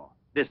you anymore.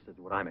 This is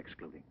what I'm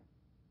excluding.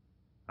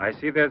 I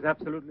see there's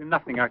absolutely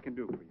nothing I can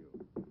do for you.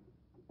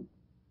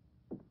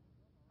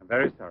 I'm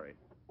very sorry.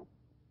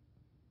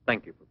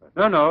 Thank you,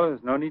 Professor. No,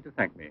 there's no need to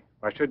thank me.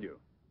 Why should you?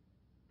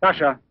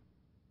 Sasha.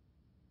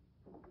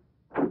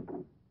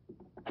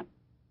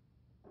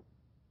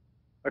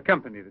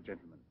 Accompany the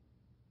gentleman.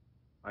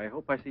 I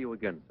hope I see you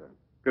again, sir.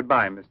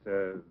 Goodbye,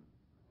 Mr...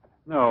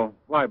 No,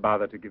 why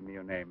bother to give me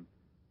your name?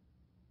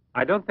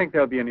 I don't think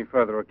there'll be any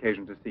further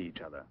occasion to see each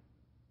other.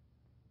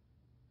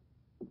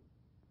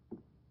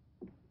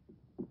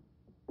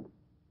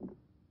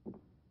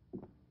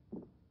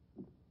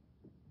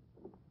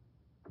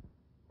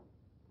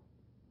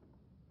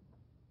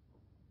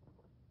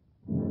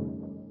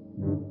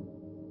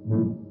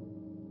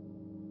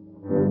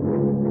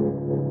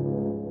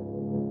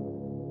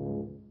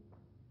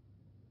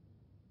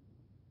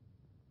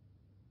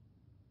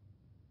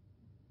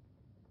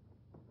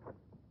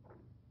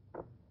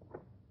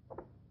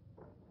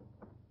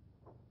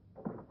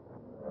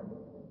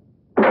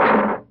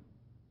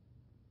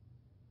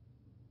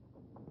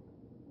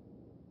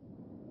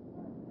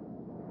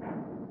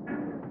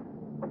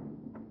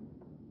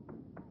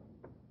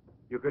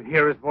 You could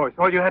hear his voice.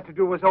 All you had to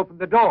do was open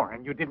the door,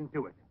 and you didn't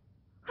do it.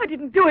 I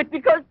didn't do it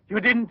because... You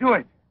didn't do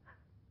it.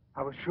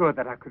 I was sure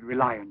that I could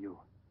rely on you.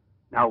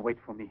 Now wait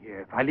for me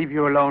here. If I leave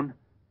you alone,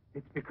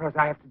 it's because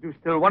I have to do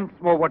still once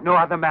more what no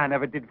other man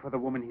ever did for the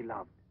woman he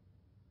loved.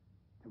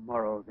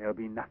 Tomorrow there'll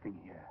be nothing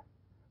here.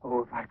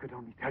 Oh, if I could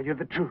only tell you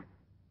the truth.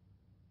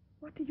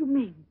 What do you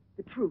mean,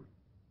 the truth?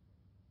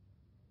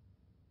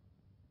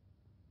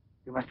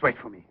 You must wait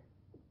for me.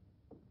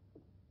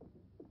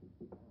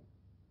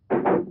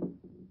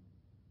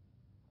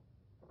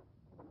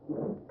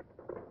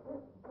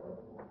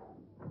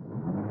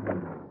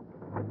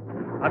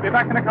 I'll be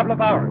back in a couple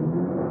of hours.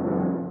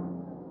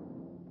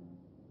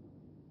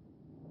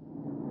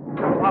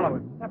 Follow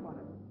it. Step on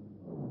it.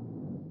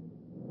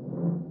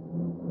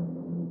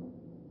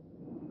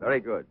 Very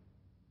good.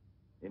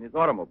 In his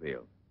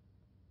automobile.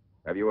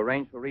 Have you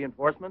arranged for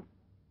reinforcements?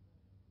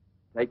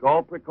 Take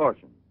all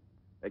precautions.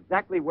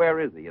 Exactly where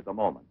is he at the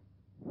moment?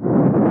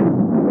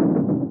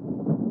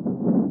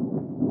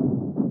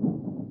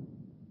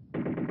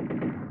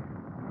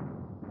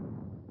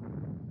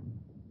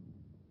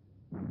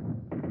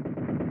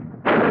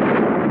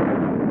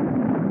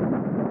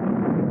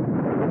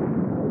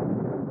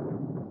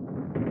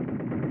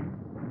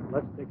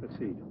 Let's take a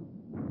seat.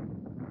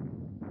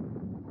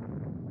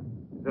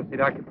 Is this seat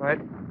occupied?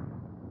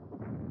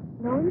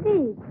 No,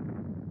 indeed.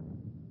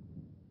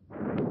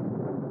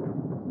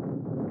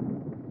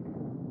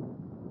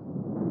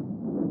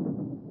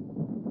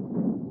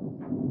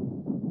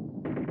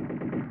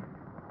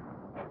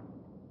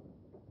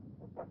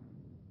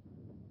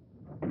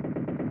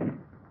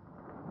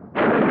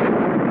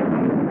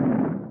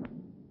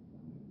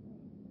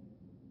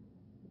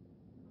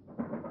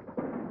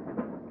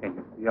 Can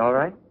you see all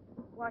right?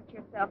 Watch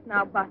yourself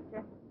now,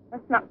 Buster.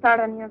 Let's not start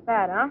on your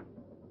bed, huh?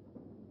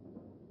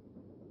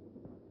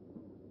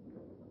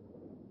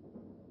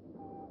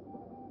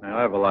 May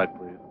I have a light,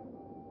 please?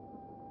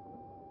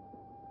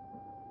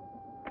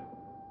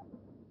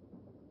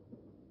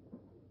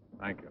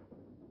 Thank you.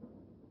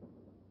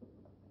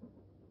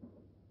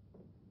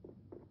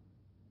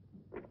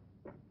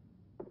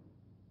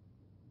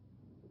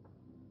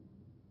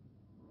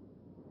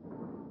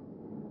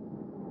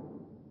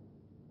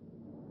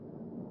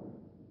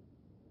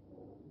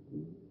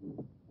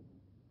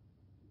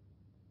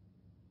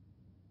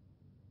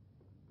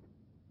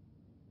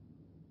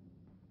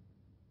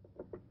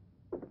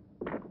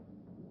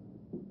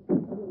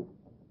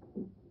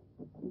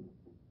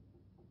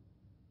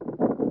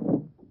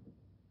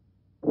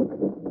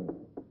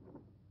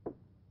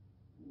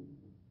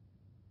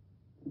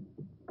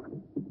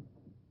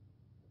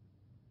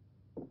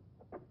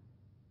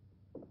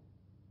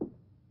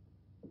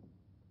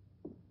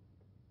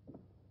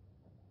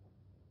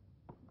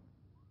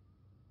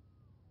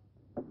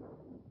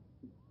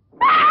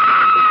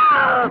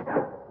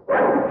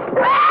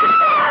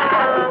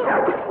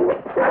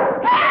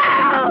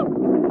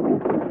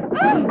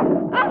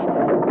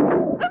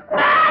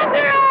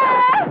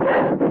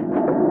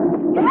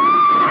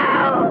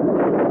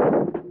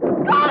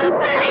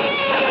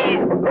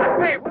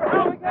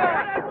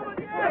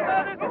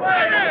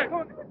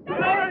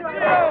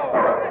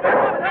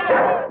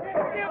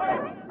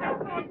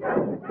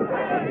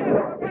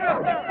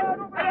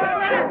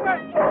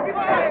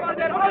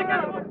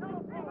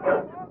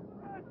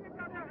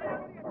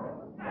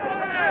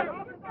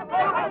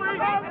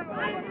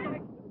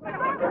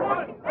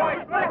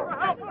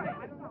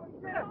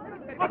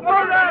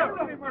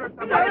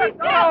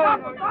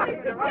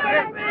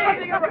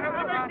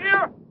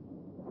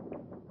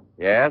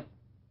 Yes?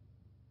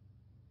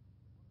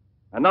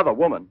 Another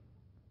woman?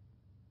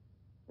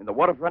 In the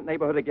waterfront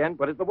neighborhood again?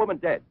 But is the woman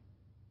dead?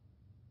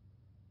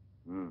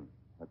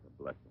 That's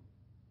a blessing.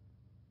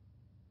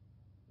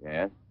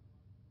 Yes?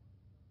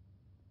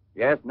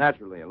 Yes,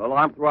 naturally. An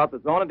alarm throughout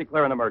the zone and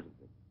declare an emergency.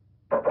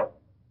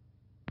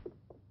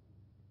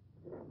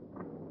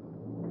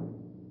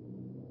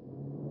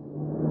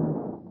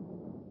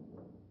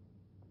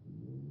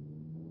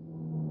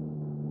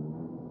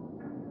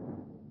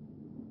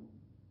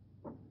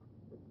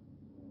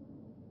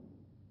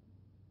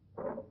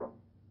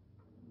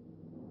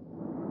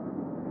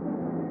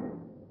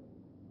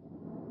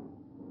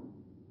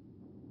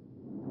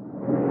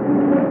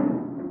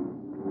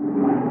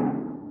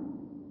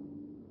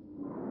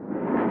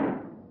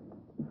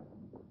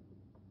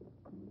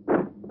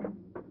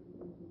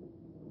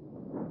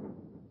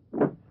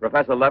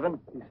 Professor Levin?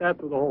 He sat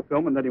through the whole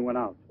film and then he went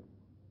out.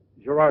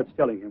 Gerard's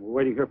telling him. We're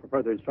waiting here for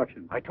further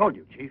instructions. I told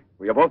you, Chief.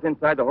 Were you both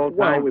inside the whole time?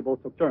 Well, we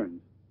both took turns.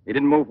 He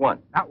didn't move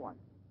once? Not one.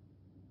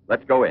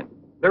 Let's go in.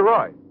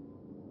 Leroy.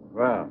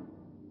 Well,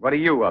 what are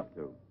you up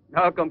to?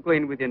 I'll come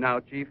clean with you now,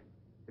 Chief.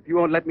 If you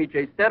won't let me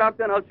chase Seddok,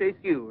 then I'll chase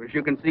you. As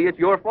you can see, it's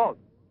your fault.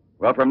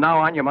 Well, from now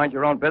on, you mind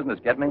your own business,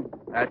 get me?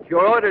 That's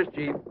your orders,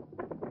 Chief.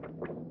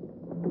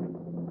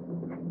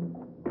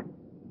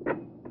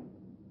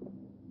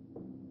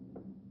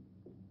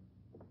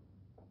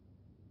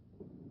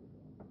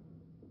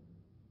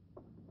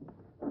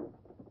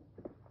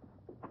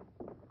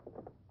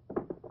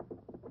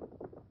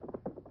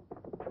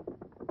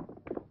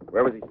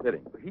 Where was he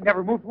sitting? He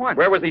never moved once.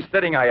 Where was he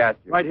sitting, I asked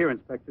you? Right here,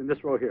 Inspector, in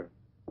this row here.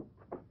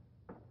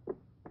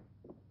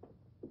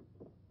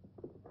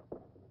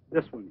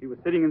 This one. He was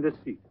sitting in this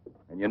seat.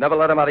 And you never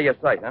let him out of your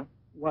sight, huh?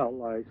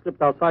 Well, I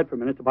slipped outside for a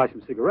minute to buy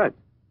some cigarettes.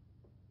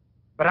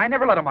 But I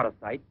never let him out of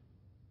sight.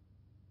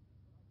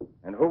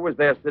 And who was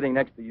there sitting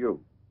next to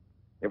you?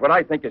 If what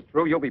I think is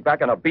true, you'll be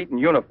back in a beaten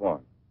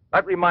uniform.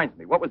 That reminds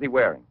me, what was he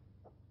wearing?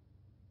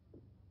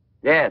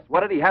 Yes,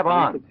 what did he have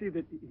on? You could see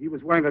that he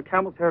was wearing a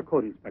camel's hair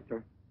coat,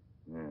 Inspector.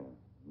 Yeah,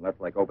 that's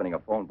like opening a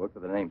phone book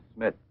with the name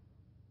Smith.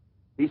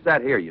 He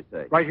sat here, you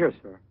say? Right here,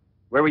 sir.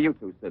 Where were you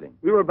two sitting?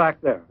 We were back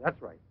there. That's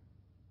right.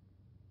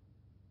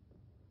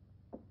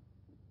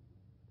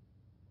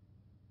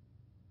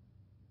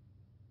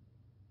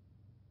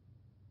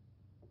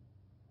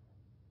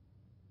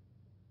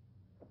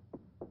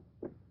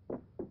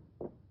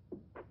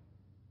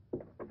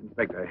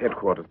 Inspector,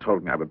 headquarters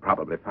told me I would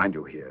probably find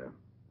you here.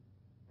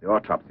 The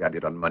autopsy I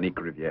did on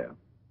Monique Riviere.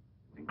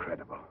 It's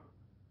incredible.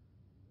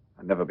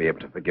 I'll never be able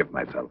to forgive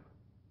myself.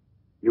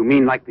 You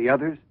mean like the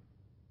others?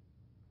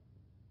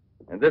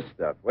 And this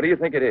stuff, what do you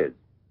think it is?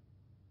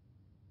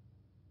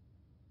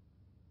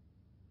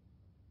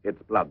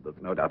 It's blood, there's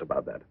no doubt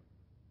about that.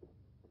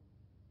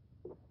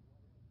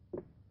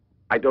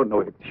 I don't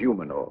know if it's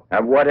human or...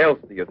 And what else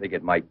do you think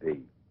it might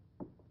be?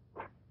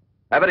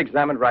 Have it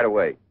examined right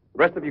away. The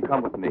rest of you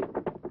come with me.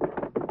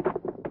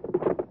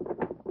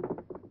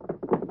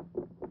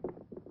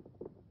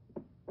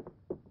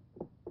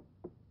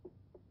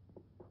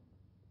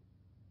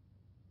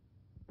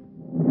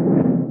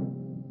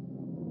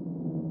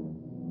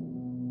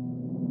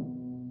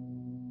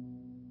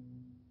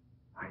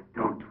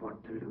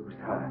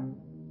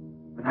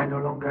 But I no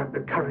longer have the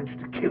courage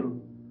to kill,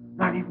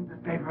 not even to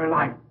save her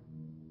life.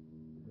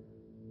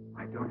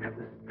 I don't have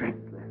the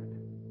strength left.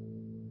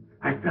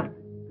 I felt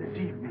it this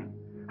evening.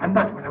 I'm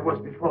not what I was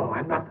before.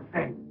 I'm not the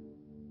same.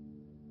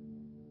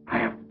 I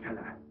have to tell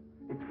her.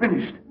 It's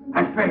finished.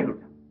 I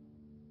failed.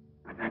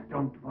 But I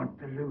don't want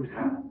to lose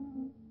her.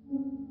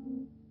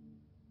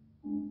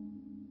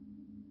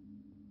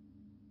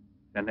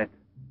 Jeanette,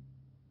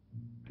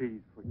 please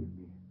forgive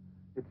me.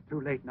 It's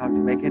too late now to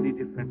make any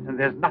difference, and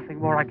there's nothing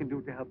more I can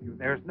do to help you.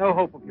 There's no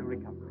hope of your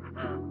recovery.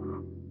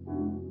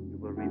 You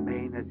will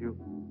remain as you...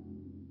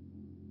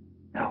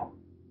 No.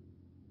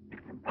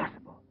 It's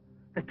impossible.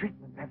 The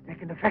treatments have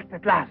taken effect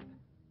at last.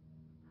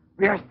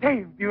 We are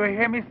saved. Do you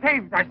hear me?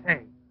 Saved, I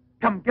say.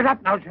 Come, get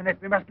up now,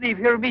 Jeanette. We must leave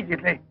here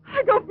immediately.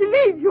 I don't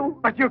believe you.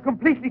 But you're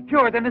completely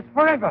cured, and it's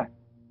forever.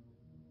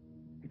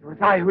 It was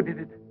I who did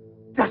it,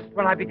 just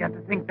when I began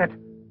to think that...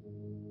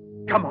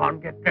 Come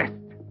on, get dressed.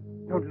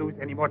 Don't lose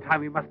any more time.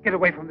 We must get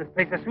away from this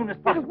place as soon as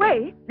possible. Get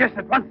away? Yes,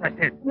 at once, I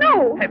said.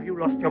 No! Have you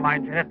lost your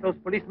mind, Jeanette? Those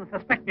policemen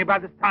suspect me by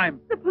this time.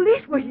 The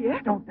police were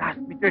here? Don't ask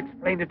me to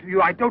explain it to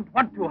you. I don't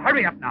want to.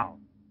 Hurry up now.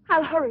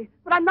 I'll hurry,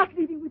 but I'm not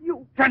leaving with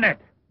you.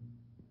 Jeanette!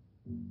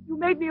 You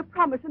made me a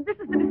promise, and this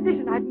is the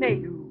decision I've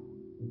made. You,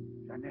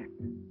 Jeanette,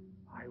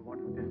 I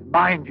want to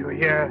dismind you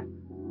here.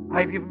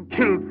 I've even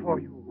killed for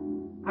you.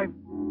 I've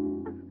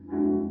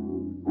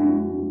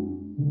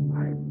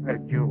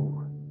fed you.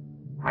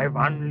 I've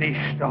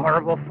unleashed a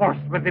horrible force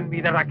within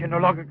me that I can no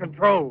longer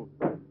control.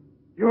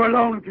 You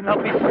alone can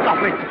help me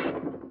stop it.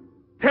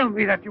 Tell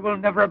me that you will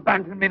never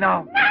abandon me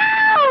now.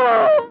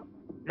 No!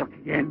 Look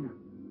again.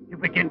 You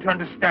begin to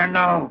understand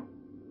now.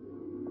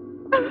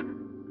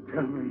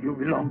 Tell me you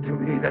belong to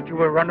me, that you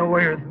will run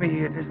away with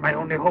me. It is my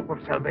only hope of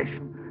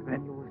salvation.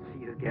 Then you will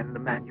see again the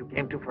man you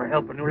came to for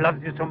help and who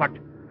loves you so much.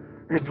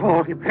 It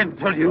all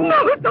depends on you.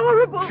 No, it's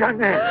horrible.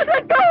 Jeanette.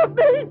 Let go of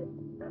me.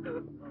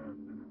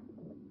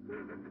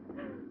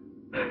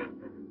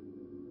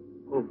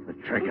 Pull the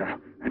trigger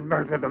and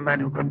murder the man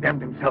who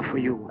condemned himself for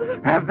you.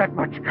 Have that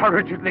much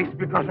courage at least,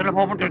 because in a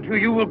moment or two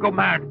you will go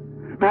mad.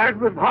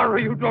 Mad with horror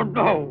you don't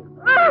know.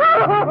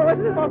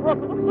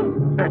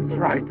 That's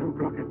right, don't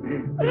look at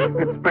me.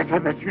 It's better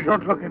that you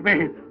don't look at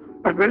me.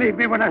 But believe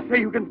me when I say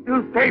you can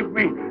still save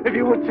me, if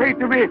you would say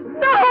to me...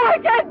 No, I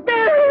can't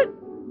bear it!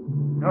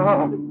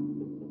 No.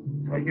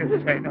 So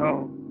you say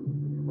no.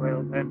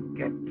 Well, then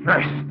get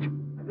dressed.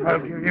 I'll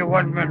give you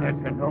 1 minute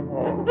and no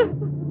more.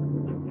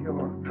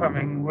 You're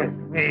coming with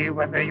me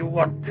whether you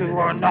want to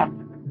or not.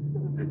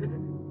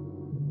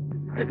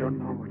 I don't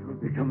know what will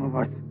become of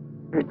us.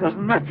 It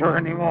doesn't matter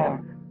anymore.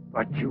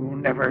 But you'll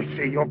never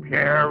see your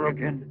Pierre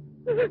again.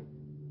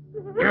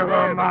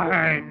 You're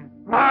mine.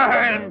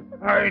 Mine!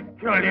 I'd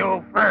kill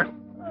you first.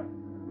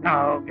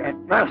 Now get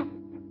dressed.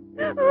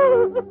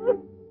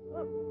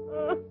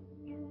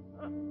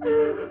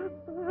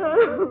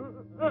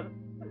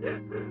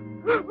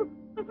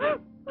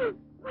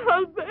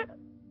 Albert,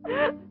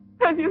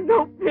 have you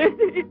no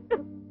pity?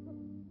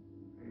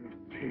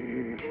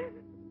 Pity?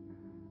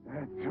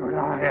 That's what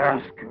I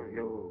ask of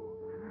you.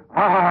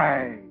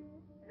 I.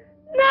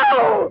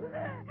 No!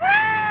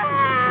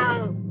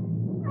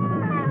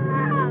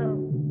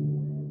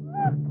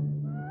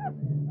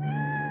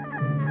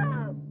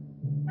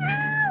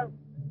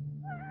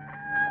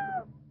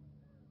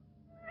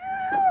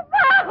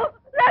 Help!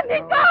 Let me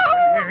go!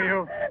 Let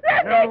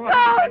me go!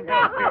 No!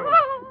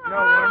 No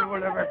one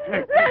will ever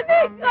take you Let me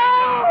from me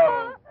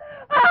now.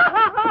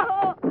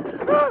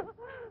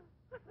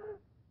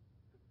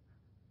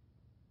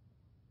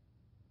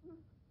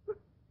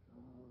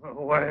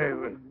 Away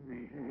with me.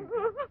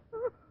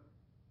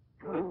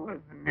 Go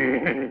with me.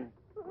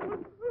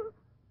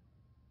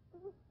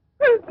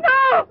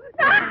 No!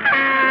 No!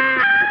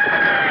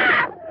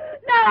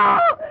 No!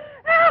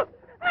 Help!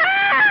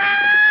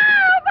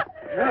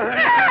 Help!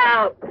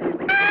 Help!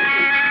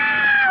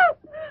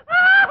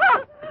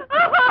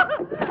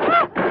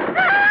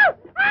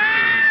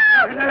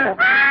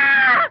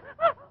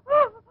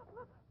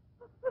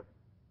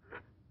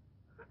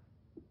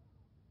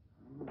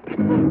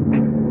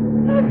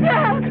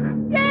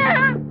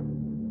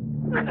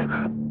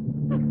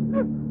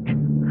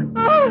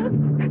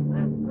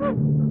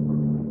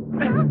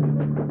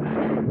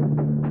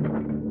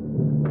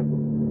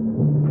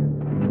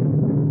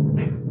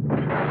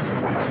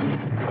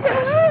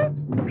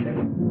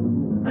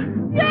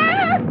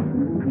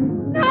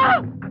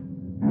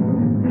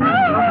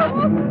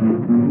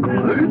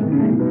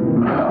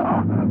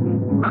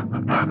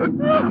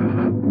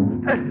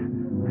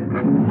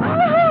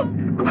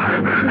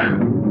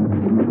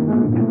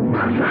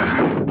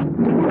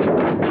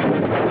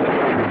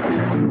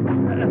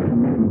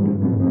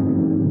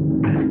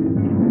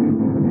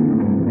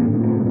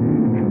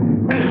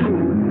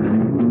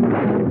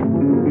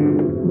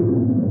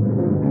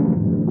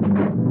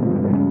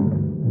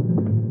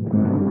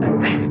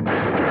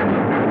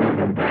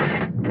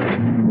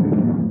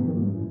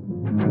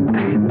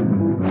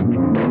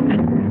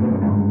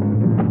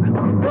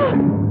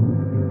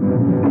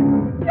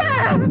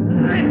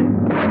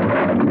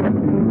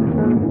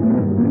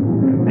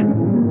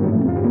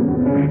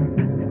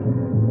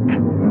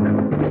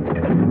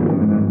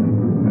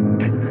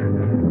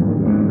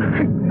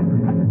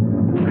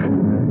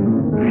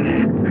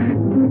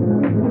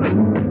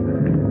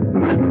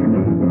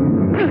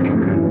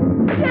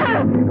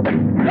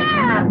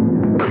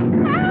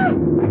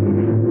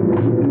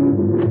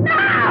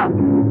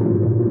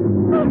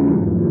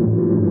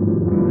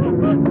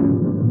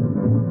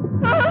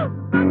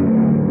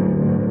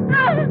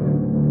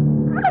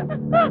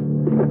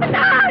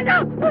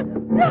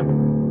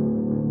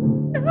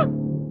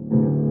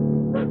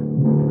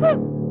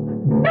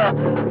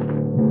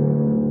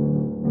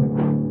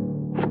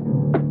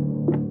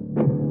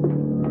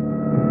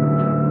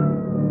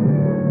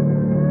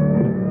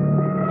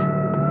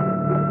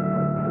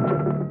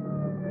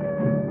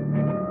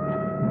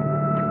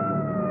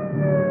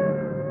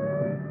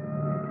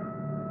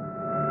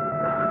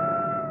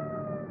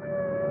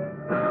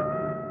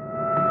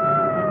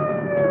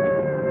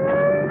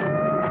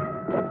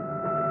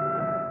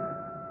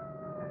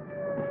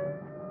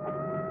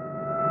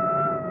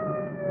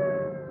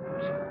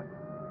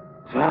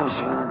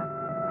 Sasha,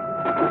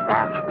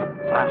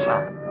 Sasha,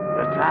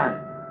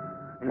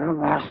 your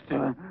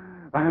master,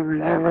 I'm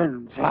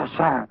Levin,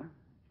 Sasha.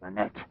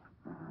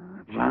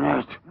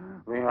 Jeanette,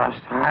 we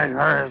must hide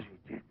her as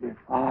we did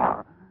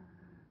before.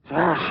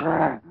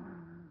 Sasha.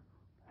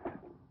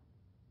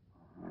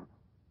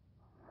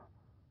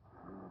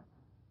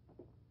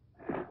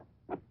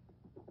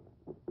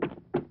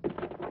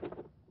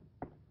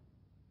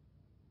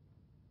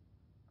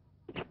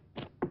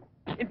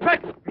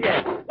 Infected,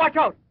 Pierre! Watch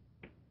out!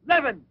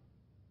 Levin!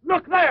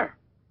 Look there!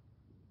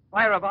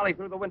 Fire a volley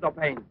through the window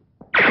pane.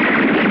 Come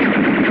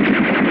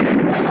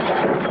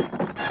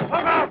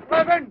out,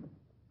 Levin!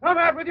 Come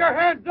out with your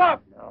hands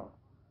up! No.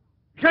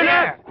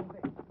 Jeanette!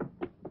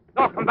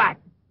 No, come back.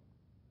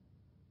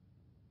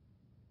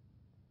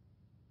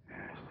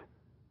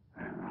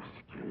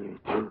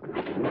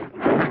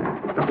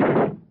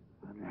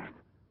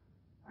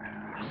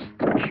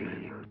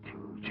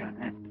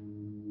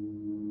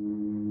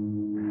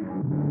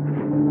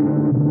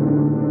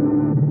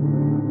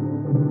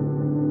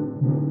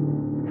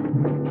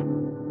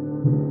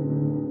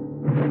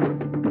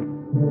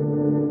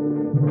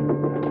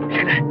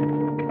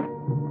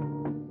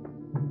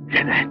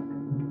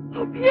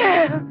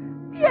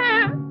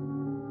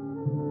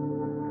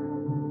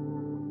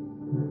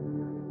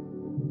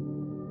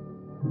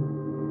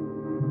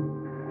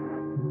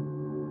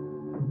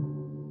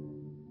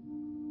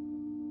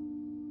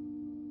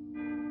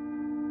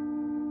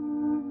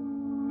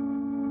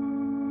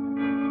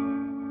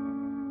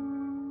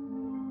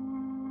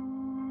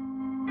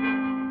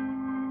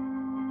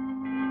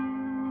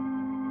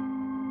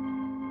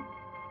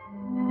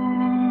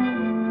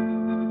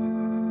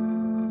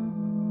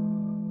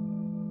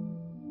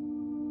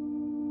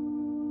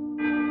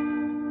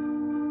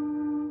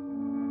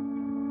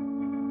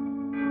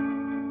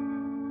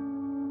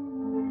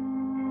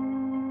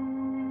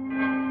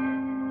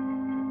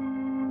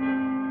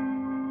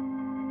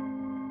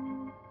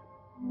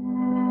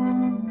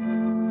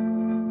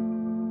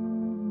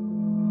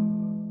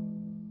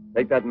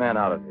 Take that man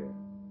out of here.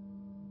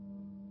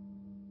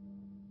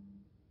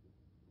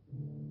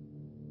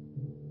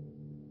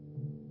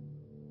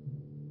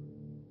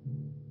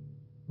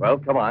 Well,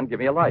 come on, give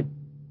me a light.